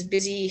while he's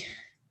busy,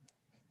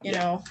 you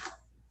know,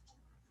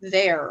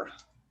 there.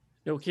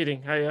 No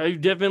kidding. I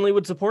definitely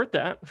would support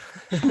that.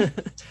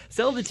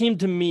 Sell the team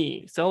to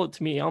me. Sell it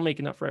to me. I'll make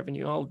enough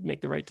revenue. I'll make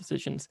the right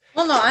decisions.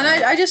 Well, no, and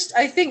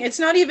I think it's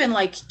not even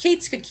like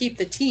Cates could keep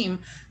the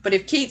team, but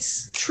if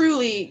Cates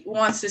truly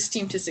wants this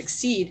team to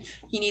succeed,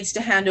 he needs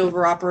to hand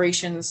over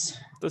operations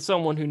to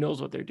someone who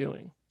knows what they're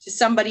doing. To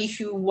somebody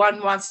who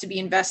wants to be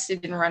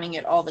invested in running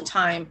it all the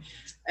time,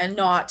 and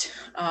not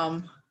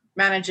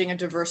managing a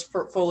diverse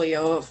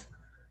portfolio of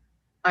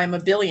I'm a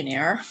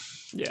billionaire.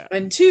 Yeah.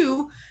 And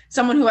two,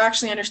 someone who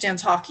actually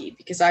understands hockey,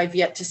 because I've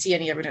yet to see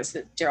any evidence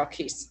that Daryl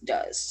Cates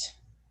does.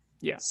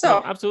 Yeah.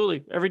 So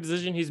absolutely. Every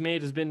decision he's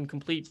made has been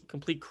complete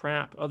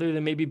crap, other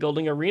than maybe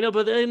building arena.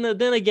 But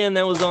then again,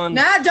 that was on.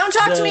 Nah, don't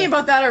talk to me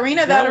about that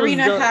arena. That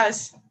arena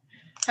has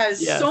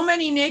so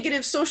many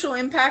negative social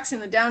impacts in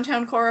the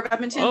downtown core of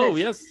Edmonton. Oh,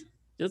 yes.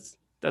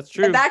 That's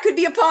true. That could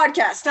be a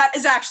podcast. That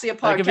is actually a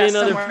podcast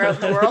somewhere out in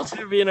the world. That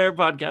could be another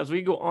podcast.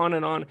 We go on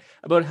and on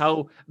about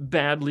how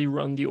badly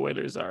run the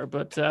Oilers are.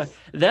 But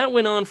that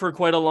went on for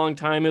quite a long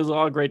time. It was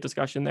all a great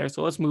discussion there.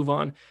 So let's move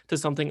on to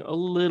something a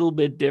little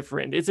bit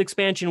different. It's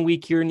expansion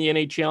week here in the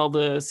NHL.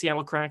 The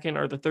Seattle Kraken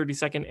are the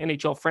 32nd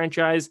NHL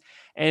franchise,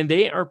 and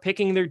they are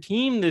picking their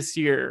team this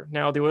year.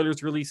 Now, the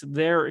Oilers released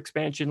their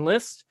expansion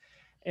list,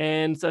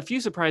 and a few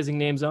surprising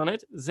names on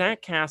it.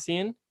 Zach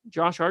Kassian,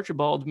 Josh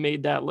Archibald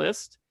made that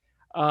list.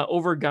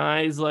 Over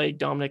guys like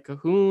Dominic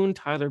Cahoon,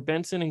 Tyler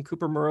Benson, and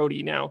Cooper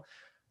Marody. Now,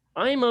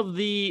 I'm of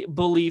the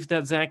belief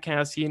that Zach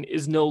Kassian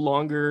is no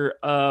longer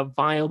a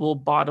viable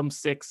bottom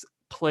six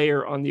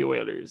player on the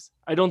Oilers.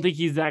 I don't think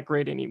he's that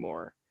great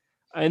anymore.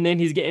 and then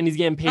he's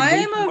getting paid I way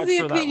am too of much the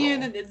for that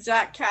opinion role. that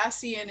Zach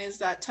Cassian is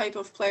that type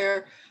of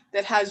player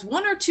that has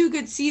 1 or 2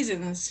 good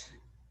seasons,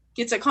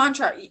 gets a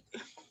contract.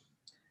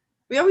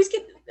 We always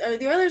get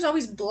the Oilers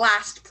always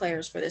blast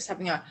players for this,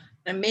 having an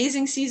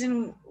amazing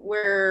season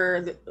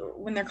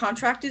when their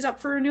contract is up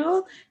for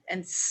renewal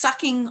and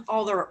sucking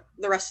all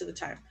the rest of the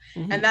time.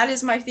 Mhm. And that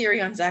is my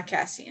theory on Zach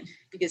Cassian,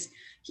 because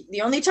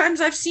the only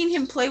times I've seen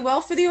him play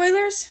well for the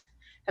Oilers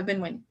have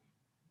been when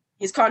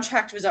his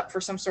contract was up for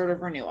some sort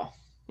of renewal.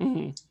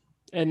 Mhm.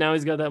 And now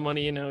he's got that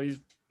money, he's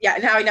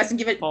now he doesn't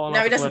give it. falling Now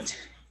off he a doesn't. cliff.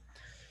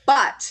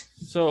 But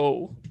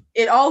So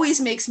it always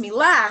makes me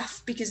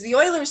laugh because the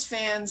Oilers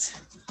fans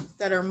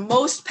that are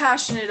most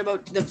passionate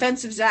about the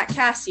defensive Zach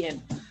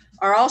Cassian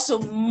are also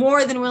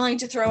more than willing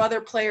to throw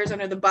other players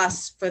under the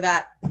bus for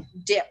that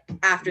dip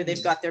after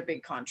they've got their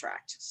big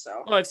contract.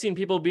 So I've seen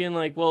people being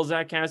like, well,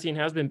 Zach Cassian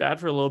has been bad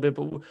for a little bit,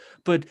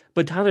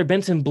 but Tyler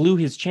Benson blew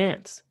his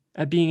chance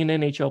at being an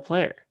NHL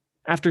player.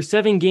 After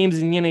 7 games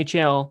in the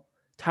NHL,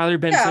 Tyler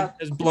Benson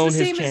has blown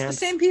his chance. It's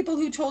the same people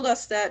who told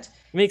us that,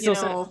 It makes no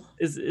sense.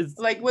 It's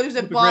like, what was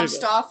it, Bob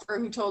Stauffer,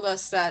 who told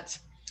us that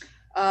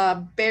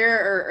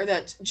or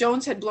that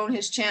Jones had blown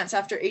his chance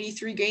after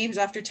 83 games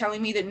after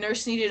telling me that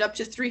Nurse needed up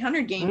to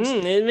 300 games.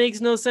 It makes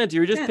no sense.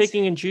 You're just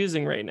picking and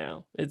choosing right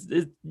now. But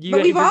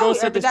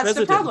that's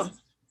the problem.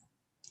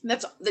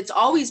 That's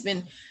always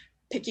been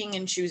picking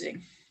and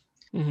choosing.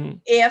 Mm-hmm.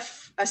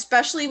 If,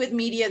 especially with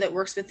media that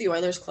works with the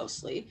Oilers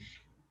closely,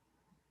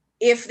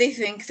 if they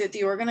think that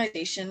the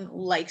organization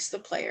likes the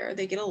player,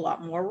 they get a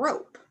lot more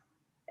rope.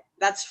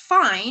 That's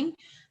fine.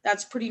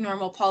 That's pretty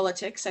normal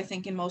politics, I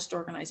think, in most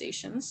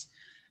organizations.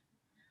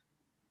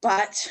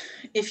 But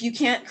if you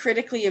can't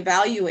critically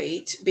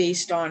evaluate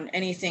based on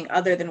anything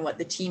other than what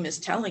the team is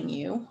telling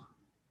you,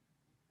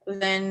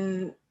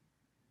 then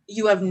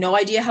you have no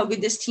idea how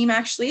good this team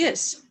actually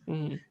is.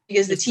 Mm-hmm.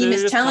 Because the team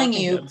is telling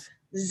you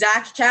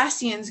Zach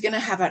Cassian's going to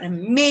have an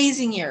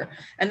amazing year.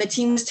 And the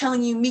team is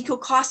telling you Mikko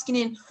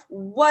Koskinen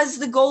was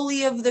the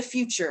goalie of the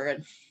future.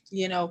 And,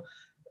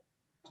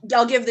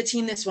 I'll give the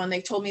team this one.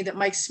 They told me that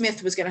Mike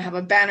Smith was going to have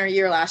a banner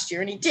year last year,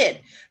 and he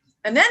did.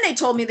 And then they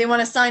told me they want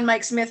to sign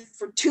Mike Smith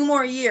for 2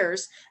 more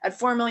years at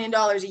 $4 million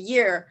a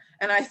year.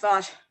 And I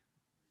thought,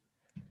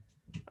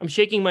 I'm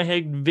shaking my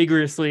head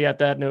vigorously at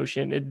that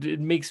notion.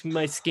 It makes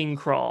my skin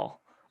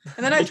crawl.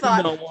 And then I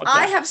thought,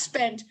 I have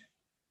spent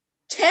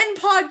 10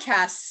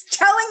 podcasts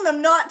telling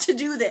them not to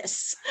do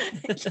this.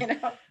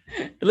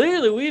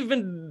 Literally, we've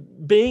been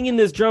banging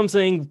this drum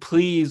saying,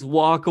 please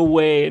walk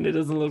away. And it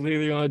doesn't look like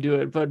they're going to do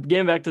it. But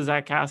getting back to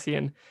Zach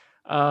Cassian,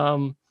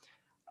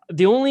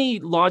 the only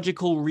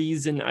logical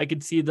reason I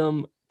could see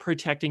them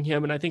protecting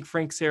him, and I think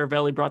Frank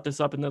Saravelli brought this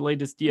up in the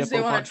latest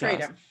DFO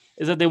podcast,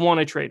 is that they want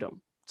to trade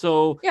him.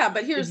 So yeah,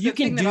 but here's if you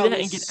can do that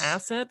and get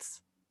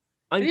assets.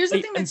 Here's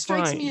the thing that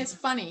strikes me as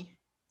funny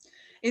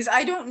is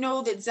I don't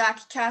know that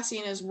Zach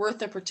Cassian is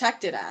worth a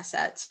protected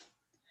asset.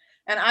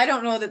 And I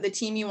don't know that the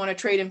team you want to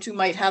trade him to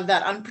might have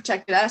that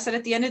unprotected asset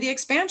at the end of the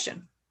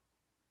expansion.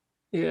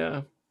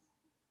 Yeah.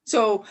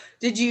 So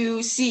did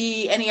you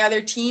see any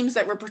other teams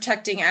that were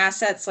protecting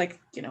assets? Like,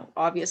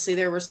 obviously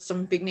there were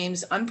some big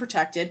names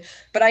unprotected,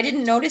 but I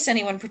didn't notice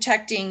anyone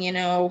protecting,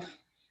 an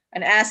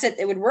asset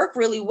that would work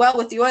really well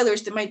with the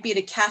Oilers that might be at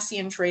a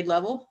Cassian trade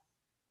level,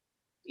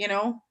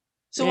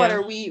 So what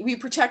are we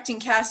protecting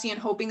Cassian,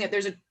 hoping that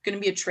there's going to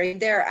be a trade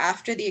there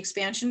after the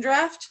expansion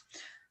draft?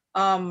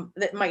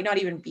 That might not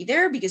even be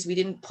there because we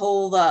didn't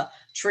pull the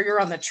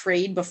trigger on the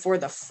trade before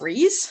the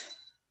freeze.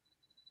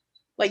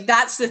 Like,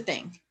 that's the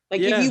thing. Like,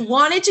 if you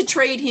wanted to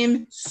trade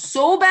him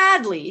so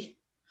badly,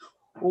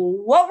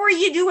 what were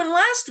you doing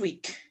last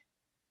week?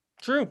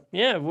 True.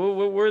 Yeah.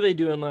 What were they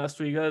doing last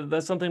week?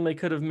 That's something they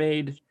could have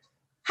made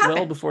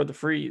well before the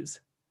freeze.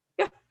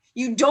 Yeah.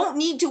 You don't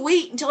need to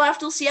wait until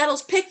after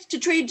Seattle's picked to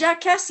trade Zach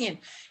Cassian.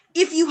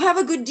 If you have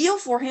a good deal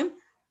for him,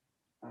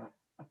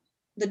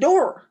 the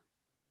door.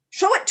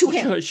 Show it to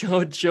him.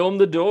 Show him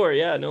the door.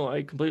 Yeah, no,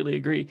 I completely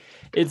agree.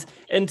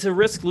 And to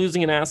risk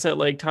losing an asset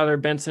like Tyler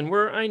Benson,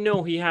 where I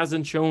know he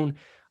hasn't shown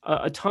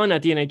a ton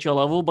at the NHL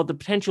level, but the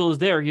potential is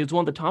there. He was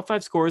one of the top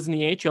 5 scorers in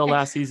the AHL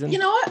last season. You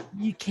know what?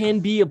 He can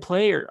be a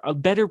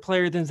better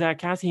player than Zach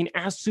Cassian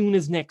as soon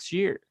as next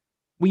year.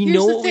 We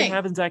know what we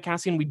have in Zach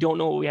Cassian. We don't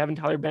know what we have in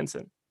Tyler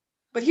Benson.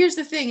 But here's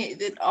the thing.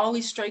 It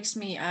always strikes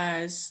me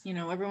as,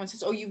 everyone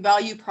says, oh, you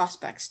value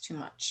prospects too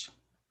much.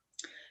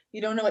 You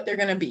don't know what they're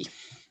going to be.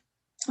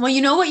 Well,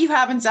 you know what you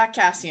have in Zach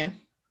Cassian,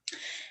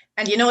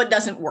 and you know it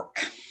doesn't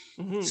work.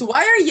 Mm-hmm. So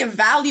why are you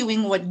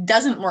valuing what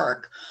doesn't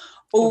work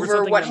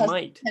over what has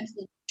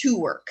potential to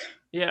work?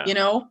 Yeah.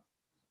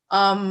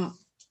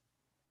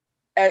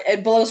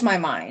 It blows my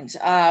mind.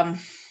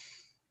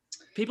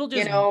 People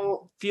just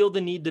feel the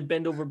need to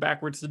bend over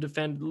backwards to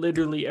defend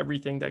literally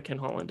everything that Ken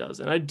Holland does,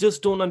 and I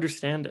just don't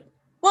understand it.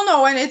 Well,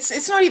 no, and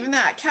it's not even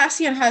that.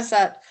 Cassian has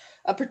a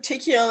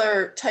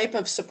particular type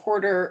of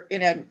supporter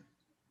in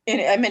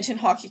Edmonton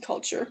hockey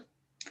culture.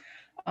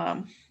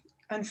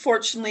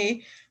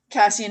 Unfortunately,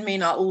 Cassian may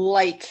not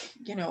like,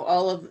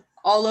 all of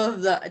all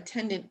of the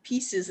attendant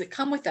pieces that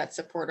come with that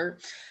supporter,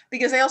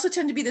 because they also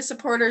tend to be the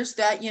supporters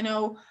that,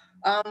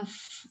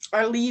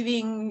 are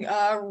leaving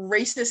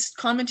racist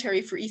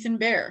commentary for Ethan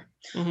Bear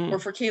or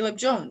for Caleb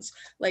Jones.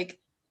 Like,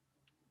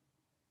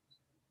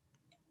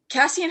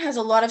 Kassian has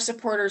a lot of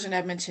supporters in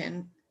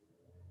Edmonton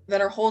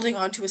that are holding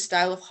on to a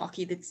style of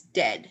hockey that's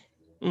dead.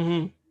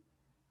 Mm-hmm.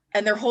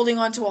 And they're holding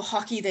on to a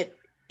hockey that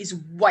is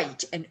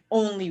white and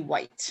only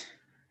white.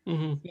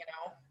 Mm-hmm.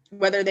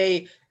 Whether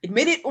they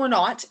admit it or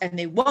not, and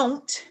they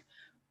won't,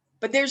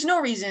 but there's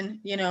no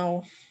reason,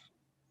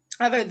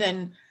 other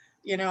than,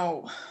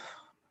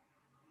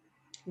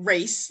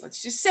 race,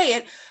 let's just say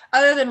it,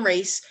 other than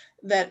race,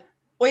 that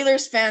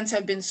Oilers fans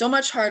have been so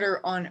much harder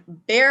on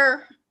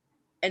Bear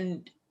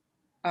and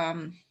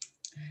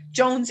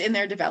Jones in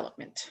their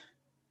development.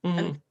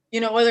 Mm-hmm.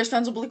 And, Oilers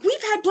fans will be like,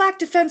 we've had black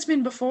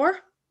defensemen before.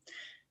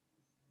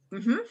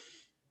 Mm-hmm.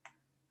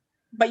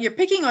 But you're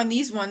picking on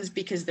these ones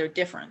because they're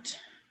different.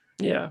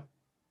 Yeah.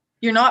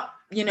 You're not,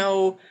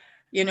 Evan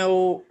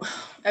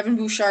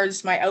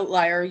Bouchard's my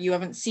outlier. You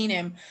haven't seen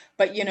him,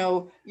 but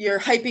you're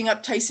hyping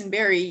up Tyson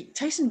Barrie.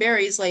 Tyson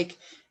Barrie is like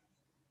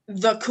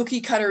the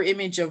cookie cutter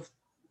image of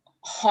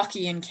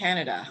hockey in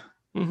Canada.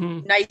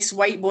 Mm-hmm. Nice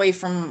white boy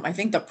from, I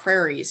think, the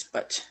prairies,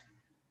 but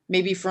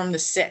maybe from the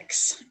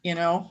six,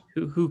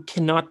 Who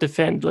cannot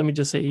defend. Let me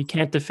just say, he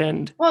can't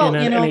defend. Well,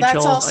 in an NHL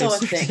that's also a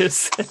thing.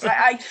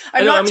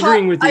 I'm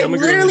agreeing with you. I'm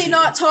literally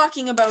not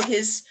talking about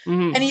his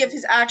Mm-hmm. any of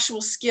his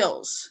actual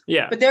skills.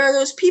 Yeah. But there are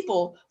those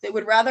people that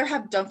would rather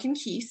have Duncan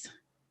Keith,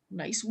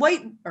 nice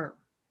white, or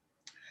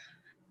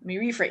let me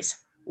rephrase,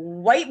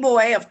 white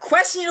boy of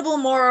questionable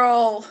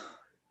moral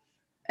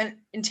and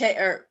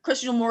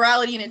questionable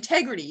morality and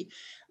integrity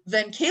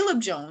than Caleb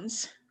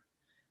Jones.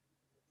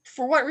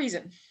 For what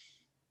reason?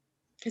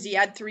 Because he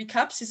had 3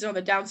 cups. He's on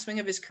the downswing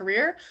of his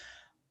career.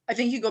 I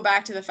think you go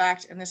back to the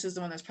fact, and this is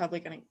the one that's probably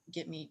going to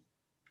get me,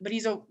 but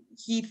he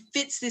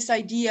fits this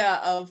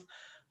idea of,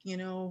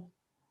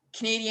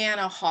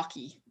 Canadiana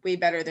hockey way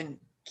better than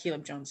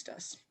Caleb Jones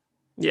does.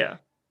 Yeah.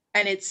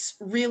 And it's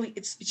really,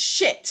 it's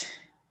shit,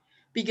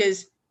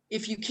 because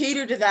if you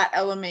cater to that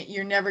element,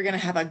 you're never going to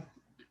have a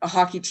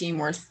hockey team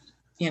worth,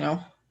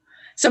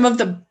 some of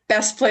the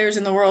best players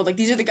in the world. Like,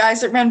 these are the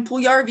guys that ran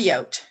Puljujarvi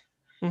out.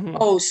 Mm-hmm.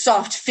 Oh,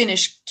 soft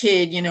Finnish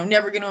kid,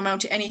 never going to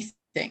amount to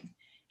anything,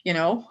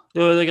 Like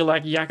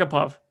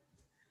Yakupov.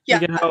 Yeah,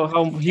 look at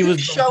how he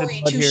was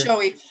too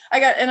showy. I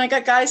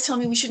got guys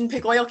telling me we shouldn't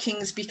pick Oil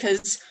Kings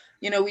because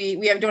we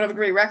don't have a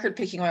great record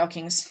picking Oil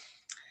Kings.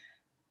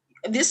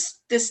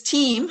 This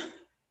team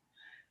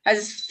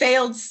has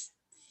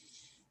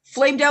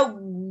flamed out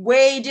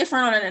way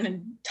different on an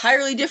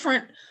entirely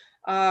different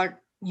CHL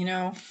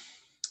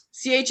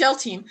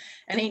team,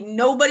 and ain't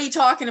nobody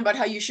talking about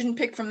how you shouldn't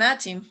pick from that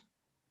team.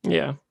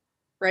 Yeah.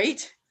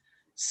 Right?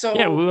 So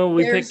yeah,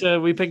 we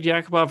picked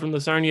Yakupov from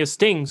the Sarnia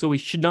Sting, so we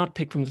should not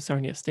pick from the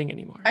Sarnia Sting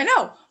anymore. I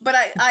know, but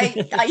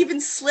I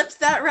even slipped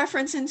that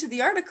reference into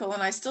the article,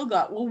 and I still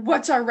got, well,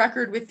 what's our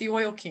record with the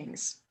Oil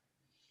Kings?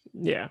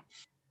 Yeah.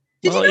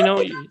 Did you not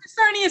pick up the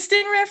Sarnia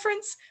Sting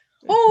reference?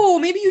 Oh,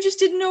 maybe you just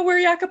didn't know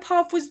where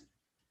Yakupov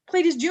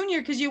played his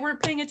junior because you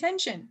weren't paying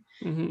attention.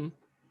 Mm-hmm.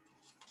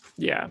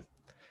 Yeah,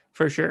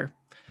 for sure.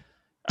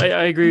 I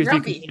agree with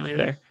you completely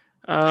there.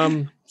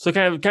 So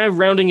kind of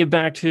rounding it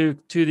back to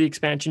the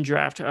expansion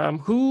draft.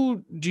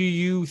 Who do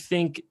you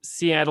think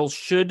Seattle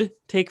should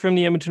take from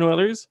the Edmonton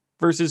Oilers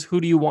versus who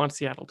do you want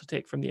Seattle to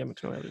take from the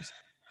Edmonton Oilers?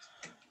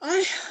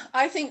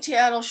 I think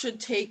Seattle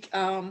should take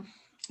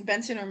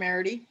Benson or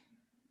Merity.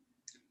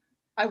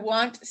 I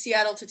want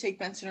Seattle to take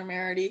Benson or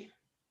Merity.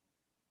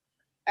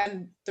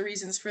 And the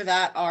reasons for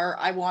that are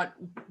I want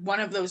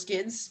one of those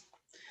kids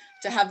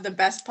to have the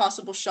best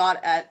possible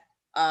shot at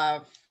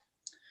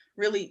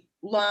really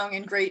long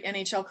and great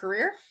NHL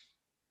career.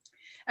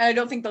 And I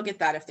don't think they'll get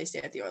that if they stay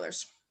at the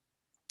Oilers.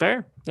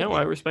 Fair. No,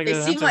 I respect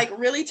that. They seem like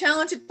really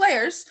talented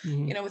players,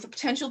 mm-hmm. With the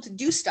potential to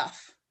do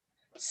stuff.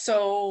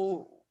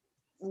 So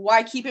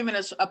why keep him in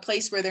a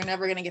place where they're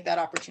never going to get that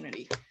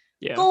opportunity?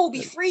 Yeah. Go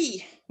be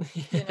free.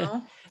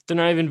 They're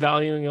not even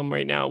valuing them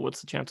right now.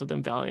 What's the chance of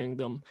them valuing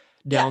them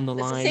down the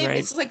line? Right?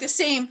 It's like the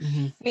same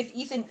mm-hmm. with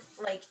Ethan.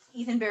 Like,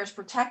 Ethan Bear's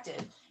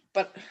protected,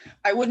 but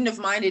I wouldn't have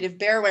minded if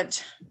Bear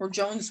went, or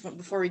Jones went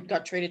before he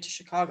got traded to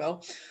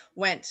Chicago,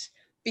 went,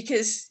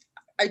 because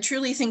I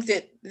truly think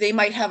that they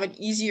might have an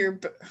easier,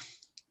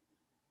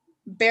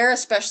 Bear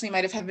especially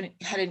might have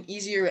had an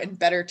easier and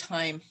better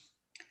time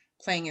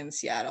playing in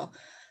Seattle.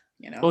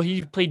 Well,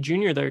 he played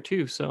junior there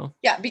too, so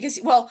yeah, because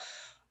he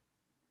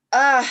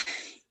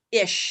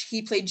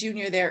played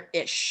junior there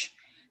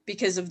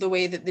because of the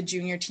way that the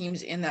junior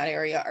teams in that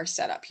area are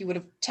set up. He would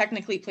have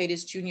technically played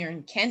his junior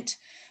in Kent,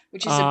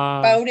 which is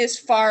about as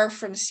far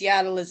from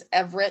Seattle as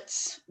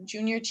Everett's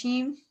junior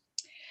team.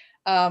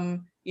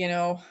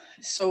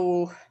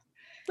 So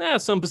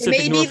some Pacific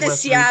they may be the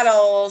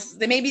Seattle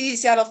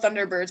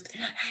Thunderbirds, but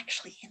they're not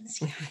actually in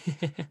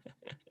Seattle.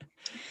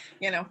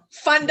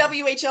 Fun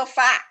WHL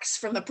facts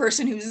from the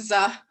person who's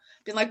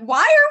been like, why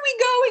are we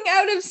going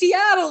out of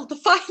Seattle to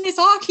find this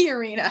hockey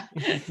arena?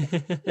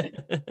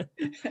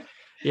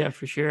 Yeah,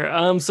 for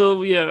sure.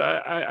 So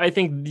yeah, I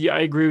think I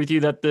agree with you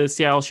that the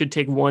Seattle should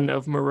take one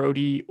of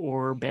Marody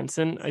or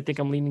Benson. I think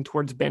I'm leaning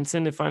towards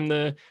Benson if I'm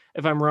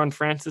Ron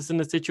Francis in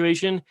the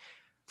situation.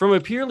 From a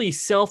purely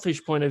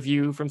selfish point of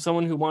view, from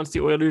someone who wants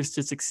the Oilers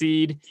to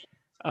succeed,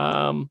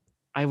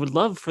 I would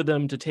love for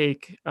them to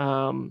take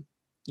a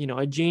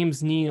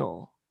James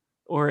Neal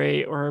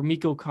or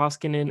Mikko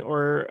Koskinen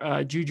or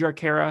Jujhar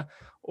Khaira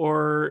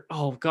or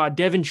oh god,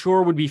 Devon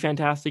Shore would be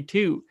fantastic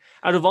too.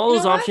 Out of all You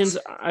those know what? options,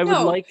 I would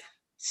No. like.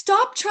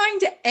 Stop trying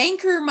to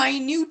anchor my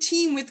new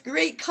team with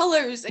great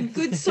colors and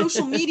good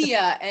social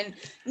media. And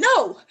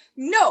no.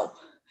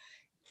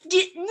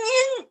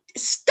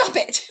 Stop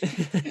it.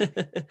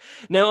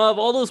 Now, of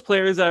all those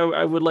players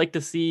I would like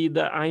to see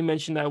that I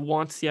mentioned that I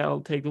want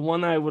Seattle to take, the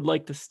one that I would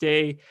like to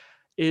stay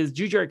is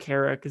Jujhar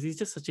Khaira because he's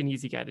just such an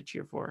easy guy to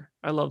cheer for.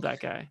 I love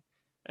that guy.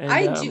 And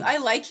I do. I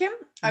like him.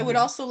 I would Mhm.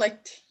 also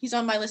he's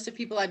on my list of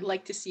people I'd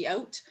like to see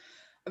out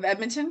of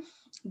Edmonton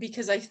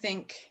because I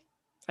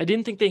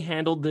didn't think they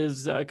handled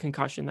this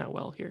concussion that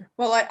well here.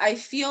 Well, I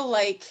feel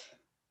like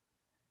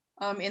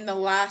in the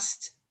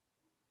last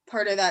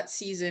part of that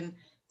season,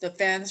 the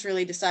fans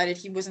really decided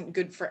he wasn't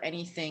good for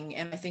anything.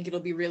 And I think it'll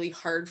be really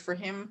hard for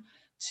him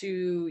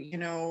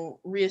to,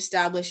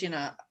 reestablish in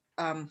a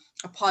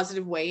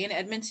positive way in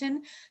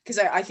Edmonton. Because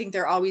I think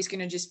they're always going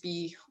to just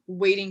be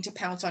waiting to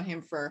pounce on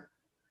him for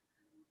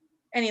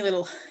any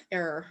little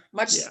error.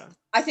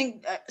 I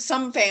think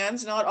some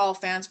fans, not all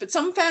fans, but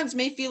some fans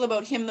may feel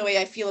about him the way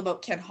I feel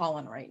about Ken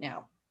Holland right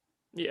now.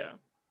 Yeah.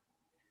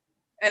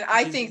 And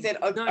I think that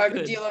a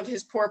good deal of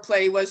his poor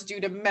play was due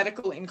to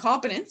medical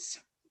incompetence.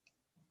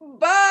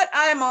 But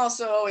I'm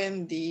also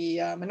in the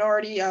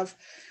minority of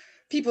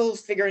people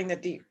figuring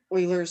that the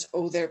Oilers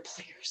owe their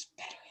players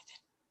better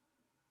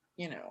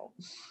than,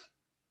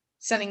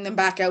 sending them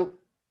back out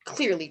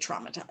clearly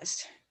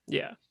traumatized.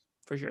 Yeah,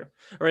 for sure.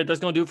 All right, that's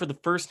going to do it for the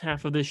first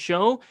half of this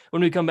show.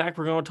 When we come back,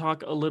 we're going to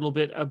talk a little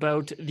bit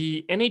about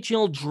the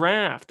NHL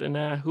draft and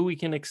who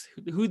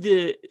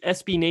the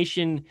SB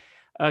Nation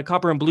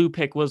Copper and Blue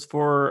pick was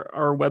for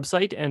our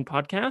website and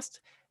podcast.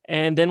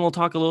 And then we'll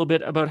talk a little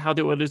bit about how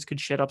the Oilers could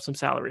shed up some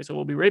salary. So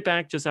we'll be right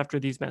back just after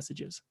these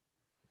messages.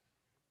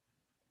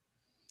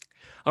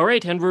 All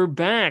right, and we're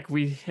back.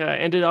 We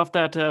ended off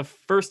that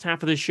first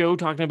half of the show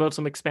talking about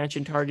some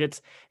expansion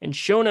targets, and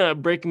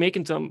Shona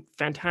making some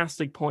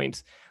fantastic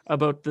points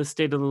about the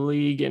state of the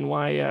league and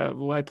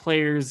why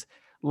players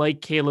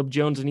like Caleb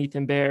Jones and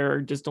Ethan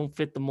Bear just don't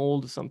fit the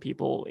mold of some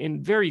people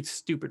in very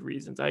stupid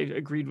reasons. I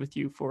agreed with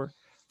you for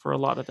a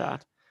lot of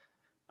that.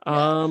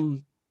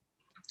 And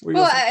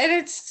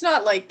it's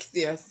not like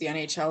the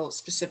NHL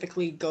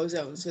specifically goes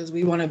out and says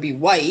we want to be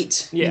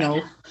white. Yeah.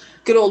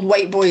 Good old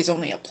white boys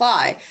only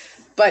apply.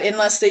 But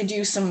unless they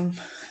do some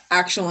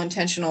actual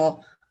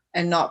intentional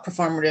and not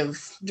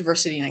performative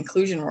diversity and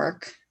inclusion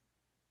work,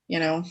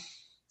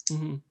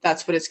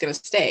 that's what it's going to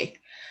stay.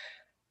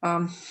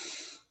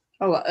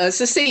 It's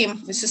the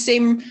same. It's the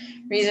same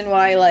reason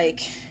why,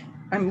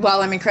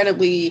 while I'm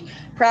incredibly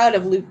proud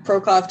of Luke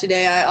Prokop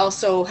today, I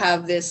also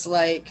have this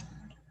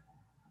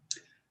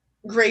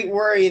great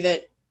worry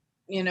that,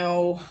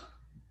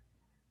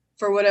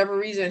 for whatever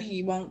reason,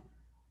 he won't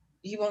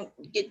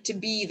get to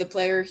be the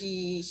player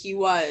he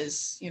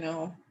was. He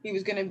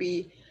was going to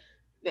be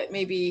that.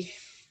 Maybe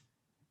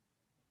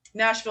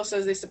Nashville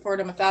says they support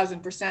him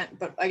 1,000%,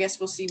 but I guess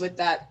we'll see what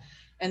that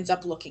ends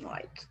up looking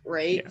like,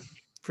 right? Yeah,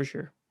 for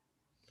sure.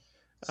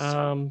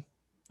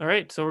 All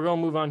right, so we're going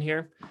to move on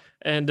here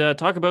and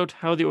talk about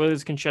how the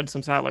Oilers can shed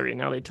some salary.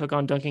 Now they took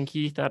on Duncan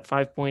Keith at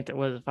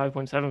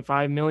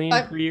 $5.75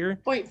 million per year.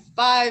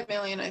 $5.5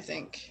 million, I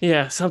think.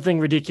 Yeah,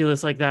 something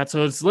ridiculous like that.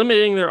 So it's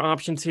limiting their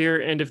options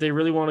here. And if they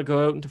really want to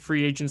go out into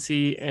free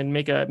agency and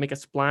make a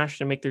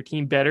splash and make their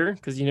team better,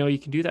 because you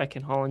can do that,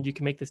 Ken Holland. You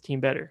can make this team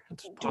better.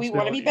 Do we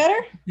want to be better?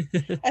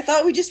 I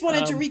thought we just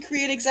wanted to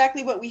recreate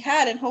exactly what we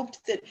had and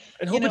hoped that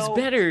it's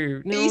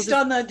better. Based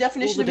on the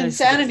definition of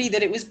insanity,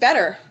 that it was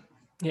better.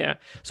 Yeah,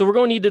 so we're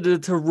going to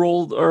need to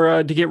roll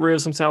or to get rid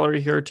of some salary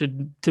here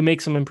to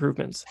make some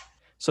improvements.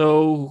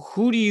 So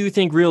who do you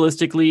think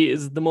realistically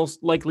is the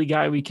most likely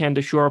guy we can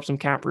to shore up some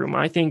cap room?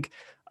 I think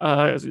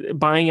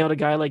buying out a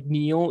guy like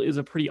Neal is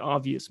a pretty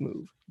obvious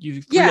move.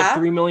 You free up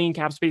 $3 million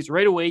cap space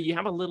right away. You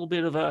have a little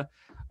bit of a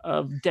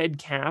dead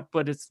cap,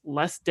 but it's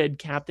less dead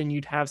cap than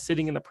you'd have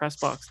sitting in the press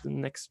box in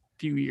the next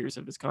few years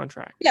of his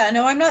contract. Yeah,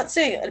 no, I'm not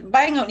saying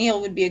buying out Neal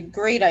would be a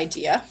great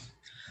idea.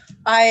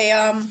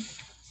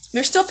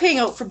 They're still paying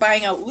out for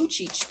buying out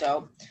Lucic,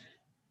 though,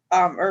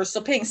 or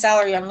still paying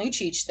salary on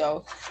Lucic,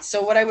 though.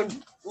 So what I would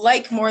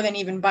like more than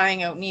even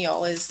buying out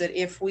Neal is that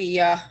if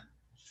we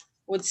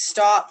would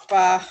stop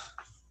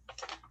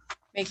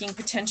making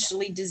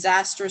potentially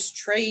disastrous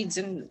trades,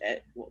 and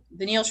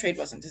the Neal trade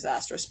wasn't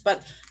disastrous,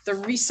 but the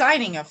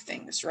re-signing of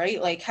things,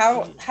 right? Like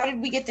how did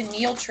we get the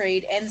Neal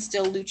trade and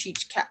still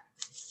Lucic cap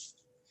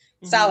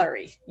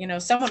salary?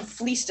 Someone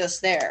fleeced us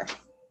there,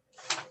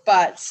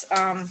 but.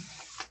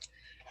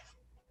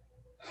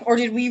 Or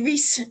did we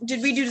do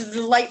the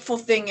delightful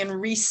thing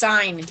and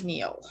re-sign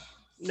Neal?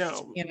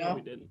 No, we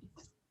didn't.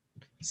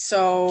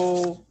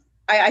 So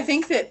I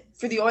think that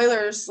for the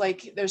Oilers,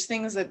 like there's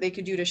things that they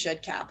could do to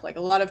shed cap. Like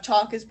a lot of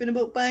talk has been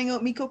about buying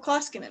out Mikko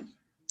Koskinen,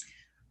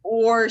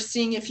 or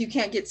seeing if you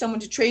can't get someone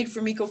to trade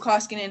for Mikko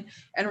Koskinen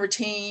and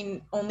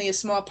retain only a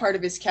small part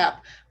of his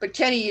cap. But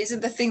Kenny,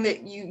 isn't the thing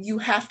that you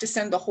have to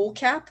send the whole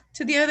cap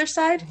to the other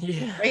side?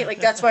 Yeah. Right?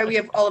 Like that's why we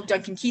have all of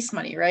Duncan Keith's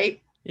money,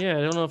 right? Yeah,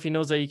 I don't know if he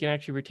knows that you can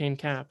actually retain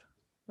cap.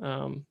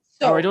 So,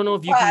 or I don't know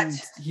if but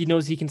he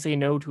knows he can say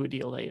no to a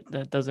deal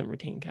that doesn't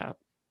retain cap.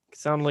 It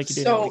sounded like he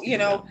didn't.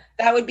 so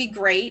that would be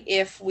great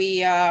if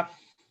we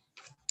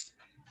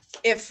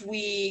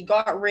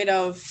got rid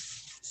of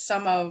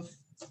some of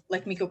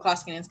like Mikko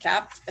Koskinen's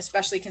cap,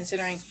 especially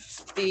considering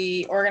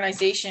the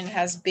organization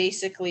has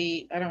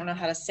basically, I don't know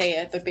how to say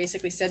it, but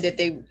basically said that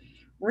they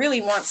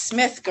really want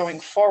Smith going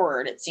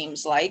forward, it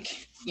seems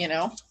like,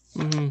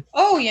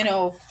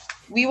 oh,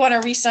 we want to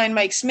re-sign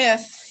Mike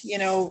Smith,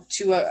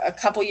 to a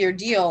couple year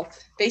deal,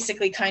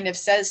 basically kind of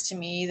says to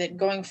me that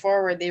going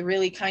forward, they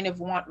really kind of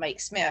want Mike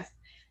Smith,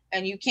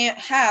 and you can't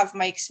have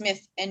Mike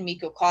Smith and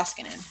Mikko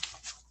Koskinen,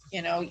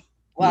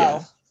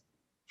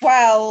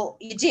 Well,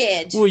 you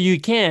did. Well, you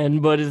can,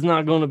 but it's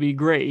not going to be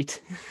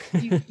great.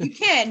 you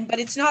can, but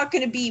it's not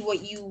going to be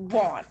what you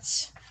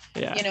want.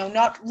 Yeah.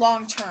 Not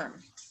long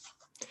term.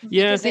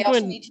 Yeah, I think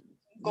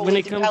when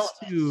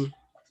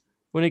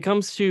it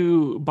comes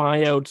to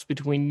buyouts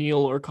between Neil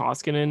or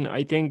Koskinen,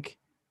 I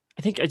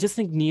just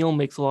think Neil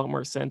makes a lot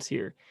more sense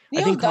here.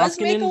 Neil I think does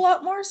make a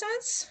lot more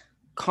sense.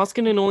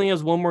 Koskinen only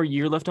has one more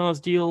year left on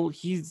his deal.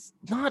 He's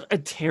not a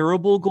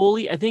terrible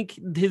goalie. I think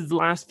his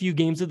last few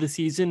games of the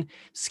season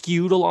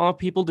skewed a lot of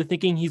people to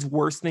thinking he's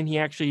worse than he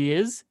actually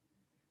is.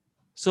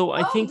 So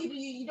I think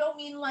you don't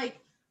mean like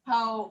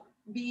how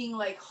being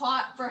like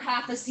hot for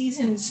half a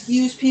season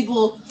skews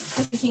people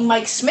thinking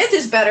Mike Smith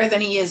is better than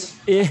he is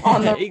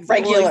on the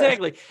regular. Well,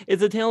 exactly.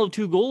 It's a tale of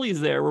two goalies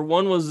there, where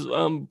one was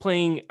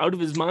playing out of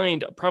his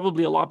mind,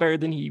 probably a lot better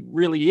than he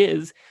really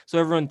is. So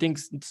everyone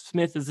thinks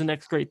Smith is the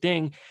next great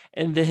thing.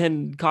 And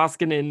then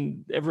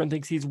Koskinen, everyone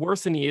thinks he's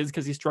worse than he is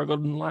because he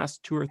struggled in the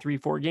last 2 or 3,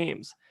 4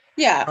 games.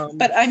 Yeah,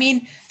 but I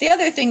mean, the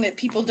other thing that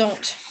people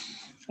don't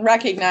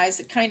recognize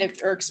that kind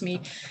of irks me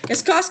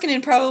is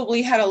Koskinen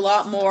probably had a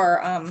lot more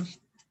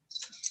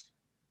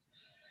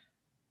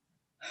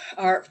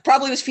or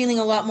probably was feeling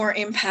a lot more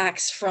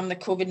impacts from the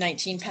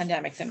COVID-19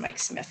 pandemic than Mike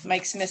Smith.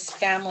 Mike Smith's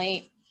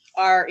family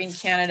are in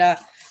Canada.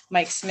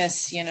 Mike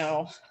Smith's,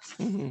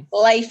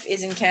 life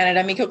is in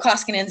Canada. Mikko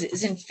Koskinen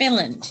is in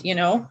Finland,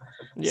 Yeah.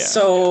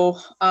 So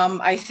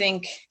I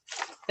think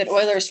that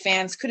Oilers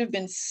fans could have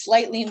been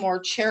slightly more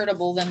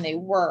charitable than they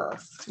were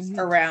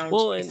around.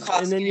 Well, and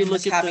then you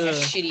look at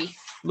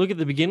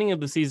the beginning of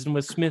the season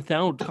with Smith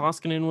out.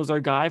 Koskinen was our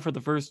guy for the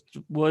first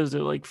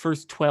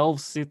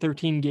 12,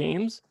 13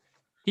 games.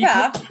 He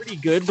played pretty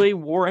good, but he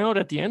wore out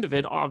at the end of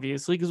it,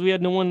 obviously, because we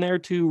had no one there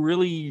to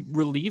really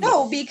relieve him.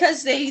 No,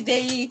 because they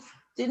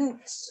didn't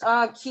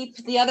keep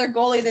the other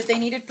goalie that they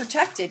needed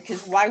protected,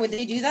 because why would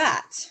they do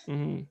that?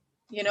 And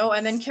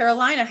then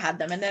Carolina had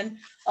them. And then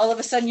all of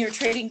a sudden you're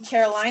trading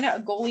Carolina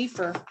a goalie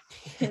for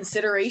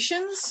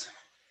considerations.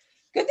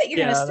 Good that you're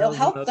going to still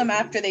help them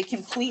after they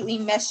completely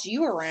mess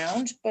you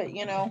around, but,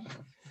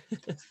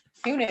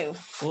 who knew?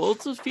 Well,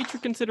 it's those feature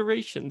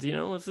considerations,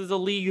 This is a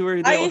league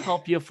where they'll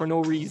help you for no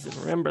reason.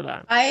 Remember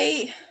that.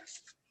 I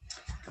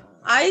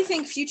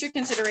think future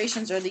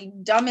considerations are the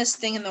dumbest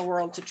thing in the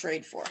world to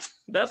trade for.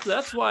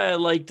 That's why I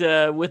liked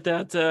with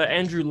that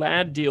Andrew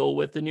Ladd deal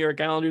with the New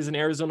York Islanders and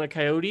Arizona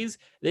Coyotes.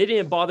 They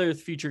didn't bother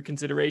with future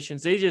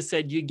considerations. They just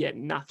said you get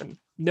nothing,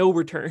 no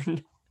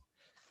return.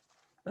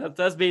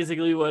 That's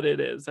basically what it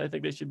is. I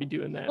think they should be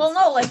doing that. Well,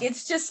 no,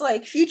 it's just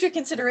like future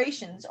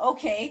considerations.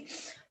 Okay.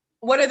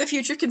 What are the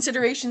future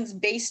considerations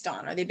based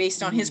on? Are they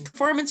based on his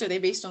performance? Are they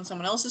based on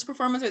someone else's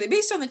performance? Are they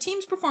based on the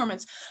team's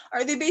performance?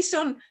 Are they based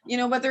on,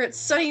 whether it's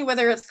sunny,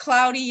 whether it's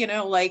cloudy,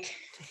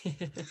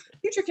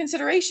 future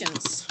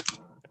considerations?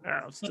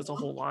 It's just a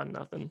whole lot of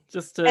nothing.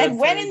 And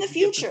when in the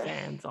future?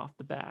 Fans off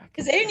the back.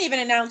 Because they didn't even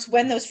announce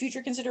when those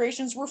future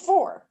considerations were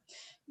for.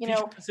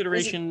 Future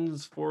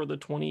considerations for the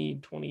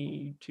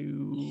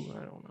 2022,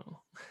 I don't know.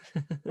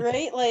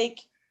 Right?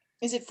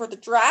 Is it for the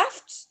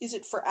draft? Is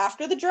it for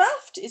after the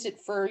draft? Is it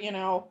for,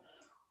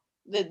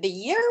 the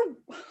year?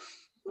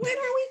 When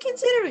are we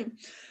considering?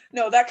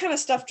 No, that kind of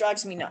stuff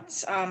drives me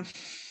nuts.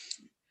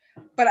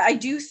 But I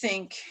do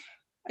think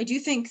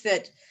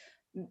that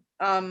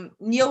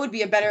Neil would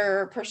be a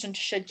better person to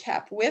shed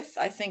cap with.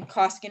 I think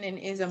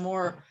Koskinen is a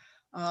more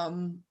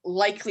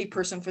likely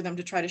person for them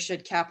to try to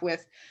shed cap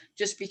with,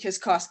 just because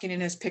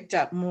Koskinen has picked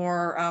up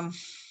more. I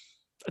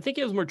think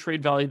he has more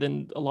trade value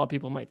than a lot of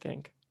people might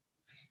think.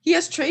 He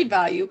has trade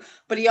value,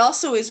 but he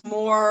also is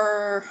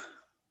more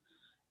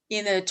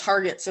in the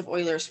targets of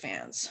Oilers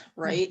fans,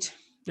 right?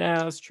 Yeah,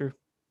 that's true.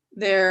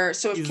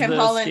 So if He's Ken the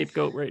Holland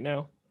scapegoat right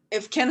now.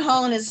 If Ken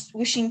Holland is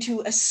wishing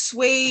to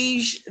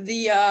assuage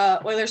the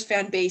Oilers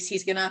fan base,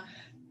 he's gonna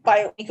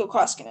buy Mikko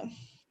Koskinen.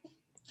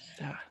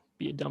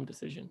 Be a dumb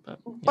decision, but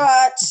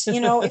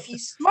if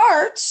he's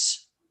smart,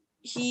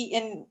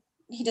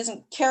 he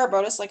doesn't care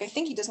about us, like I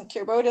think he doesn't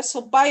care about us,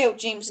 he'll buy out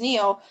James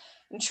Neal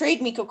and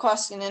trade Mikko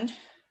Koskinen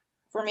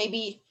for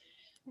maybe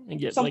and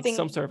get like something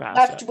some sort of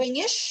left asset,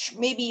 wingish,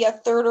 maybe a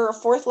third or a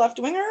fourth left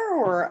winger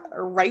or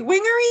a right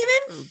winger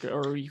even.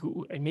 or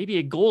maybe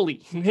a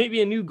goalie,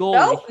 maybe a new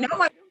goalie. No,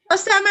 I don't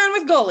trust that man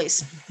with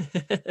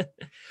goalies.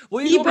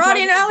 Well, He brought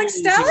in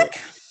Alex Stalock.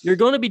 You're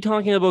going to be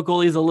talking about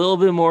goalies a little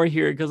bit more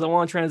here because I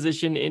want to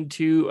transition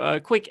into a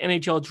quick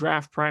NHL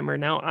draft primer.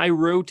 Now, I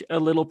wrote a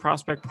little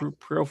prospect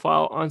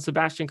profile on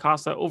Sebastian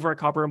Cossa over at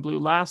Copper and Blue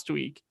last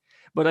week,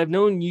 but I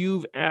know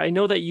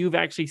that you've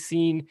actually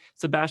seen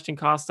Sebastian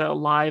Cossa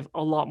live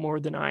a lot more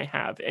than I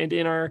have. And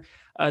in our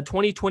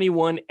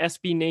 2021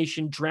 SB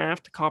Nation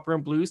draft, Copper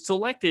and Blue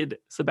selected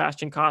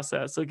Sebastian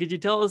Cossa. So could you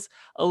tell us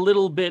a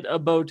little bit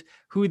about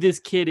who this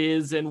kid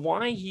is and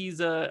why he's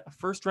a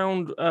first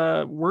round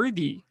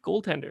worthy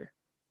goaltender?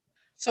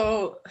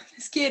 So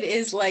this kid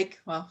is like,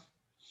 well,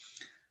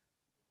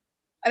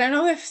 I don't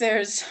know if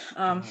there's,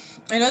 I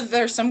know that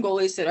there's some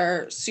goalies that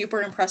are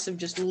super impressive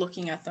just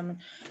looking at them.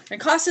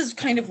 And Cossa is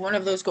kind of one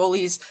of those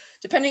goalies,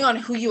 depending on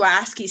who you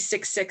ask, he's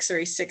 6'6" or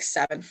he's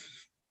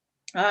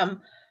 6'7".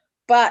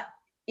 But,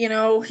 you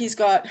know, he's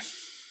got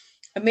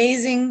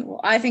amazing,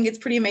 well, I think it's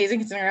pretty amazing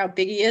considering how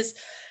big he is.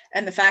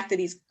 And the fact that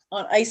he's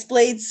on ice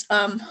blades,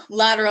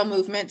 lateral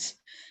movement.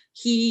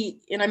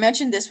 And I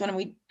mentioned this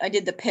when I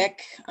did the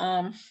pick,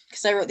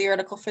 because I wrote the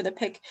article for the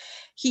pick.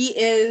 He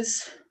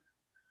is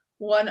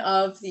one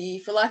of the,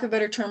 for lack of a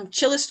better term,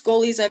 chillest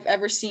goalies I've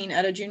ever seen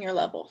at a junior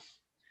level,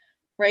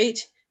 right?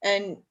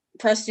 And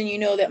Preston, you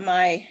know that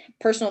my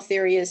personal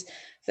theory is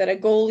that a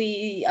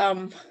goalie,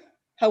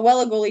 how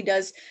well a goalie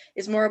does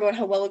is more about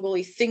how well a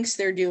goalie thinks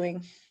they're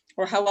doing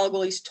or how well a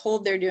goalie's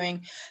told they're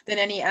doing than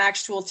any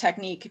actual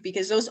technique,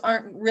 because those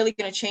aren't really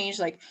going to change,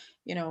 like,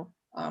 you know,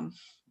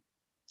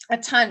 a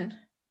ton,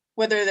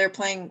 whether they're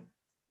playing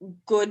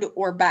good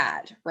or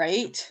bad,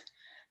 right?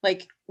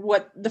 Like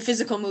what the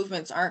physical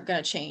movements aren't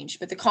going to change,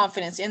 but the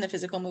confidence in the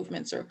physical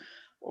movements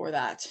or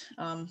that.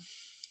 The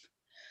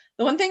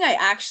one thing I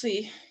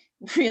actually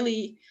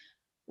really,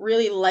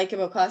 really like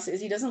about Cossa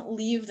is he doesn't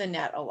leave the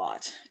net a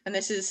lot. And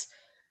this is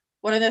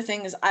one of the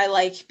things I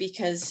like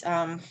because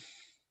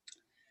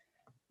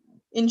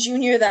in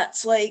junior,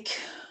 that's like,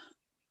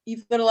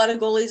 you've got a lot of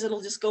goalies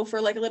that'll just go for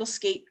like a little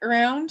skate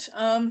around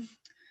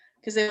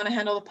because they want to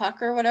handle the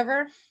puck or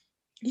whatever.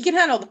 He can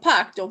handle the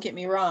puck, don't get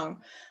me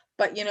wrong.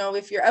 But, you know,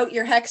 if you're out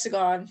your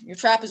hexagon, your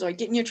trapezoid,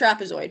 get in your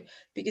trapezoid.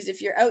 Because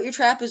if you're out your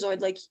trapezoid,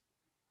 like,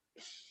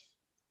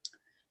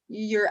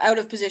 you're out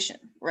of position,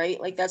 right?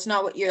 Like, that's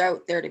not what you're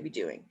out there to be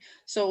doing.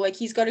 So, like,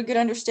 he's got a good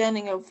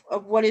understanding of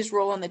what his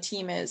role on the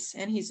team is.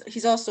 And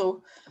he's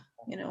also,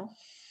 you know,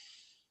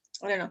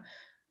 I don't know.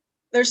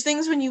 There's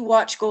things when you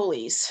watch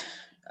goalies,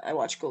 I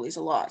watch goalies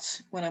a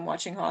lot when I'm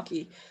watching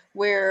hockey,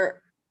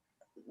 where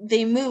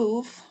they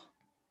move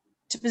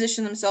to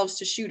position themselves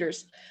to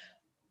shooters.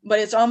 But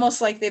it's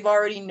almost like they've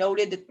already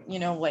noted that, you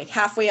know, like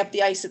halfway up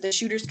the ice that the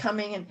shooter's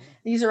coming, and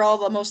these are all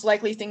the most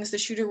likely things the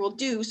shooter will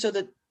do, so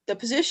that the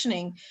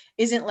positioning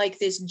isn't like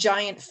this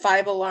giant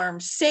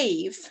 5-alarm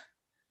save,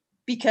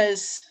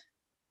 because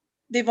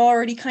they've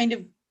already kind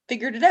of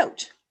figured it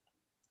out.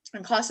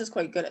 And Cossa is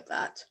quite good at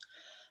that.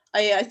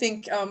 I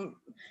think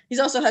he's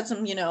also had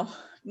some, you know,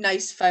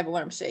 nice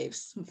 5-alarm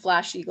saves, some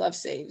flashy glove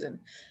saves and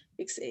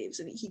big saves,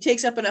 and he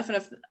takes up enough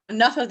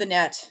of the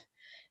net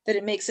that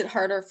it makes it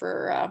harder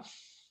for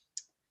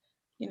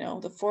you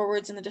know, the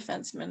forwards and the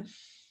defensemen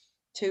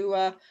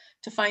to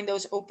find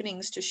those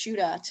openings to shoot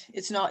at.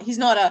 He's not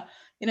a,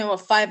 you know, a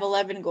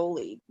 5'11"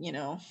 goalie, you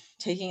know,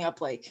 taking up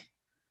like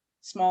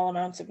small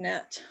amounts of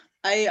net.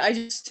 I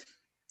just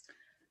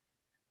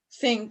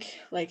think,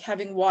 like,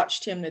 having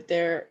watched him, that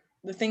the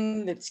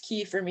thing that's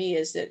key for me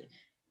is that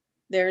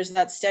there's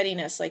that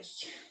steadiness, like,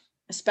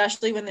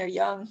 especially when they're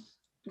young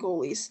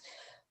goalies,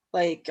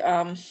 like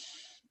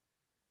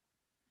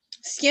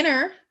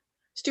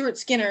Stuart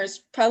Skinner is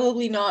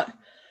probably not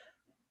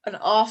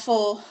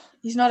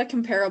he's not a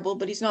comparable,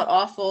 but he's not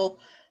awful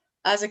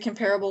as a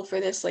comparable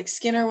for this. Like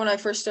Skinner, when I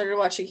first started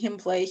watching him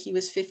play, he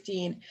was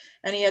 15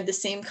 and he had the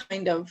same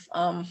kind of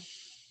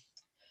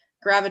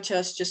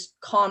gravitas, just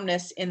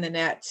calmness in the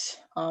net.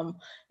 And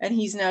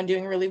he's now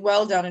doing really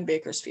well down in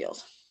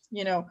Bakersfield.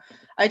 You know,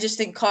 I just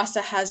think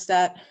Cossa has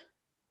that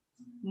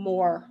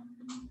more.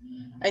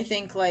 I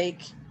think,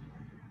 like,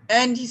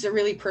 and he's a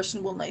really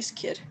personable, nice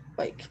kid.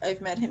 Like,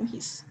 I've met him.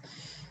 He's,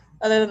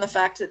 other than the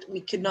fact that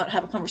we could not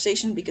have a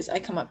conversation because I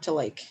come up to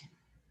like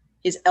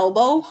his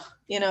elbow,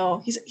 you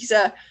know, he's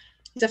a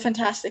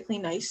fantastically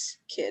nice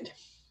kid.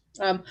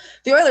 The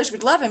Oilers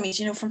would love him. He's,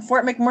 you know, from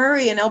Fort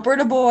McMurray, and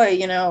Alberta boy,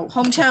 you know,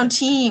 hometown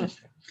team.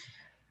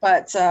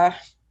 But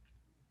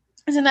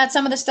isn't that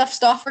some of the stuff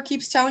Stauffer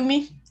keeps telling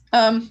me?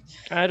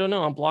 I don't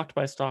know. I'm blocked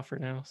by Stauffer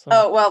now. So.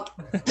 Oh, well,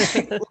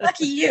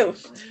 lucky you.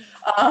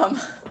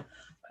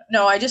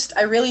 No, I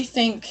really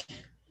think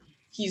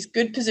he's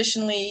good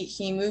positionally.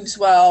 He moves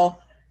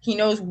well. He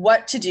knows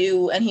what to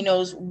do, and he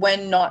knows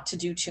when not to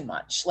do too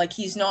much. Like,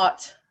 he's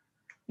not,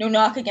 no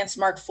knock against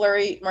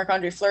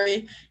Marc-Andre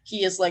Fleury.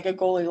 He is like a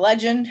goalie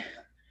legend,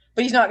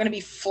 but he's not going to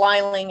be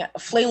flailing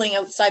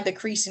outside the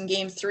crease in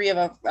game 3 of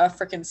a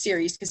freaking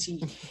series, because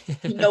he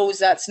knows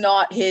that's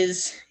not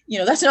his,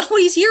 that's not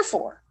what he's here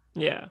for.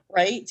 Yeah.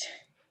 Right.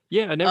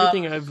 Yeah, and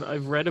everything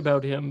I've read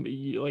about him,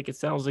 like, it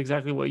sounds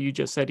exactly what you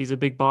just said. He's a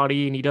big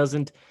body, and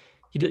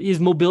his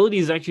mobility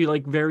is actually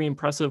like very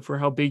impressive for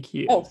how big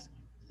he is. Oh,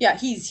 yeah,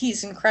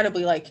 he's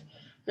incredibly, like,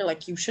 you're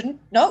like, you shouldn't.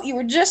 No, you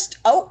were just.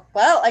 Oh,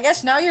 well, I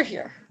guess now you're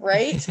here,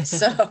 right?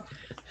 So,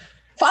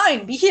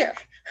 fine, be here.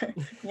 But.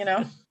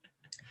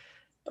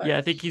 Yeah,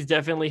 I think he's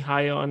definitely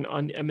high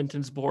on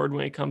Edmonton's board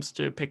when it comes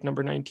to pick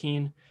number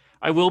 19.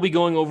 I will be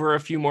going over a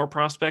few more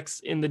prospects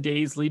in the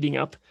days leading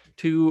up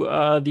to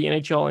the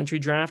NHL entry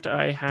draft.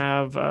 I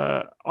have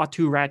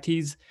Aatu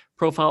Räty's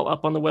profile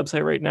up on the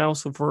website right now,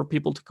 so for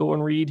people to go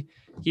and read,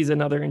 he's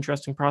another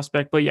interesting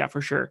prospect. But yeah, for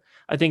sure,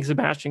 I think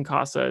Sebastian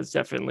Cossa is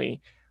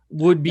definitely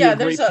would be a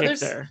great pick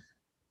there.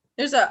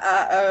 There's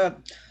a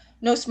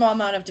no small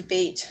amount of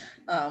debate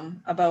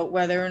about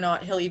whether or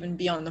not he'll even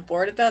be on the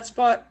board at that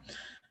spot.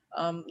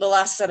 The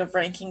last set of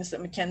rankings that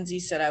Mackenzie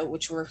set out,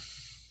 which were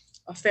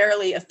a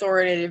fairly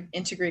authoritative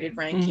integrated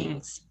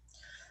rankings,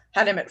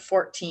 had him at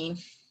 14.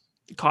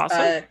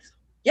 Cossa?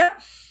 Yeah.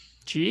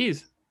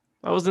 Jeez.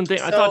 I wasn't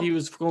thinking. I thought he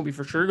was going to be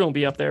for sure going to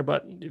be up there,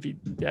 but if he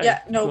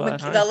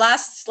the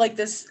last, like,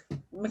 this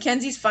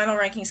Mackenzie's final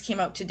rankings came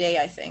out today,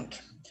 I think.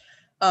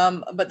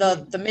 But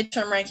the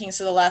midterm rankings,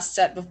 so the last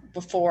set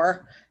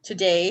before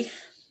today,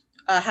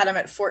 had him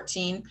at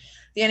 14.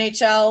 The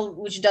NHL,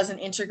 which doesn't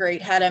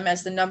integrate, had him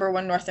as the number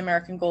 1 North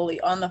American goalie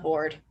on the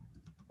board,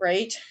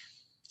 right?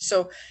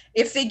 So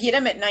if they get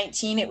him at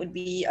 19, it would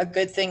be a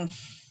good thing.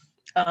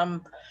 I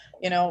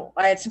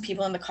had some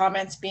people in the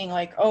comments being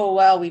like, oh,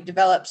 well, we've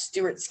developed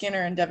Stuart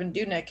Skinner and Devan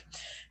Dubnyk.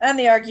 And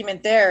the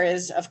argument there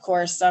is, of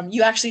course,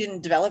 you actually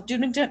didn't develop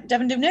Devan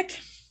Dubnyk.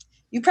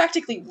 You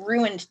practically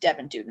ruined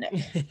Devan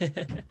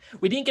Dubnyk.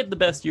 We didn't get the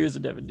best years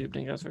of Devan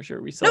Dubnyk, that's for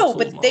sure.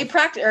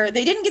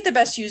 They didn't get the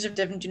best use of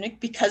Devan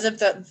Dubnyk because of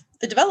the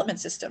development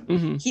system.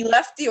 Mm-hmm. He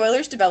left the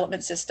Oilers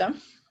development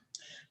system,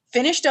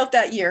 finished out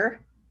that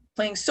year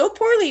playing so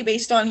poorly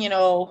based on,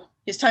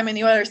 his time in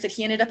the Oilers, that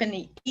he ended up in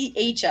the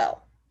EHL,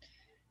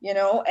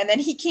 and then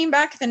he came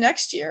back the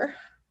next year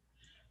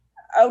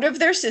out of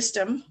their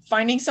system,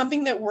 finding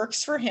something that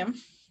works for him.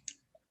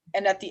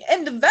 And at the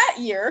end of that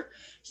year,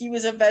 he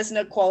was a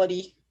Vezina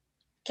quality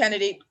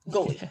candidate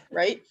goalie,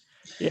 right?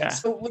 Yeah.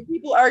 So when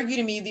people argue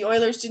to me the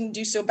Oilers didn't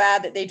do so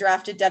bad that they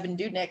drafted Devan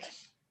Dubnyk,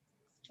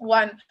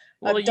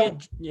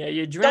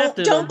 you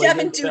drafted don't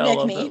Devan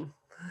Dubnyk me.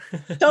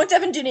 Don't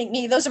Devan Dubnyk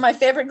me. Those are my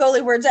favorite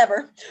goalie words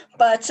ever.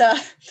 But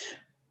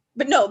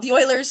no, the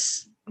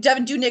Oilers,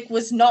 Devan Dubnyk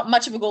was not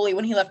much of a goalie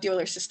when he left the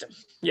Oilers system.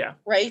 Yeah.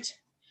 Right?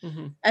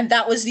 Mm-hmm. And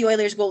that was the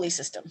Oilers goalie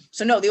system.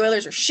 So no, the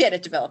Oilers are shit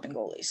at developing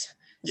goalies.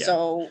 Yeah.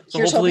 So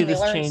here's hoping they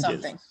learn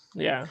something.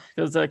 Yeah,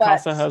 because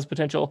Cossa has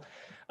potential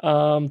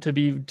to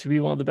be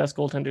one of the best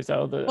goaltenders out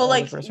of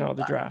the first round of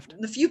the draft.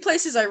 The few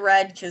places I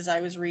read, because I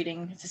was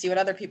reading to see what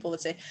other people would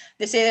say,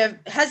 they say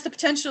it has the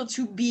potential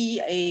to be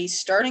a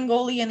starting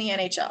goalie in the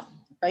NHL,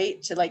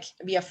 right? To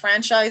be a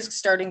franchise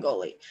starting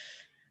goalie.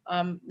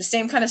 The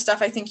same kind of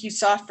stuff I think you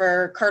saw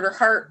for Carter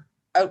Hart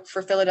out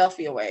for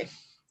Philadelphia away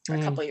a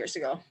couple of years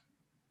ago.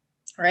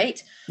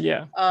 Right?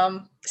 Yeah.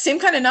 Same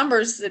kind of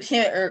numbers that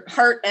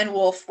Hart and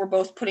Wolf were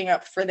both putting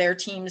up for their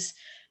teams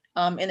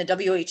in the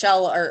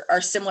WHL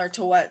are similar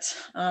to what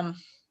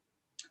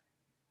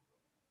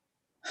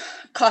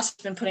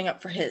Cost's been putting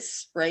up for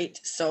his, right?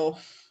 So,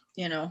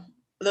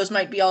 those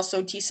might be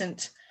also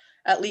decent,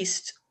 at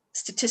least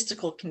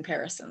statistical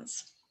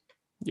comparisons.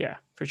 Yeah,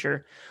 for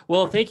sure.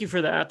 Well, thank you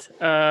for that,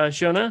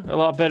 Shona. A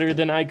lot better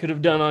than I could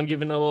have done on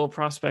giving a little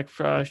prospect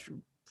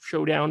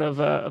showdown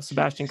of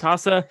Sebastian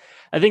Cossa.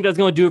 I think that's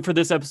going to do it for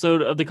this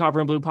episode of the Copper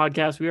and Blue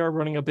podcast. We are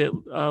running a bit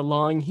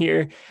long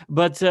here,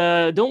 but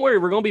don't worry,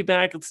 we're going to be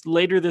back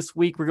later this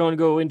week. We're going to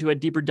go into a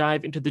deeper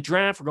dive into the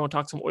draft. We're going to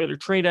talk some Oiler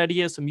trade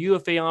ideas, some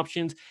UFA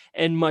options,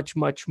 and much,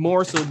 much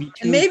more. So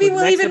maybe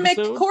we'll even make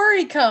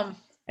Corey come.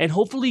 And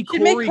hopefully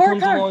Corey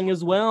comes along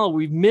as well.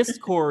 We've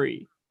missed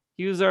Corey.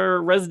 He was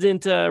our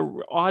resident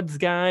odds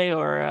guy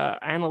or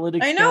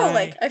analytics guy. I know,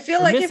 I feel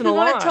like if we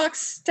want to talk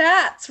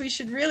stats, we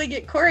should really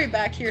get Corey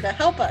back here to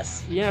help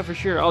us. Yeah, for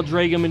sure. I'll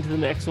drag him into the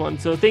next one.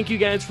 So thank you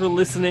guys for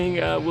listening.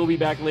 We'll be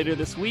back later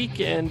this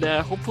week, and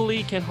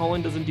hopefully Ken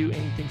Holland doesn't do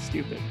anything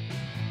stupid.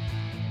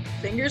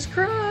 Fingers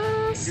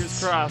crossed.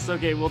 Fingers crossed.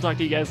 Okay, we'll talk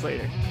to you guys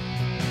later.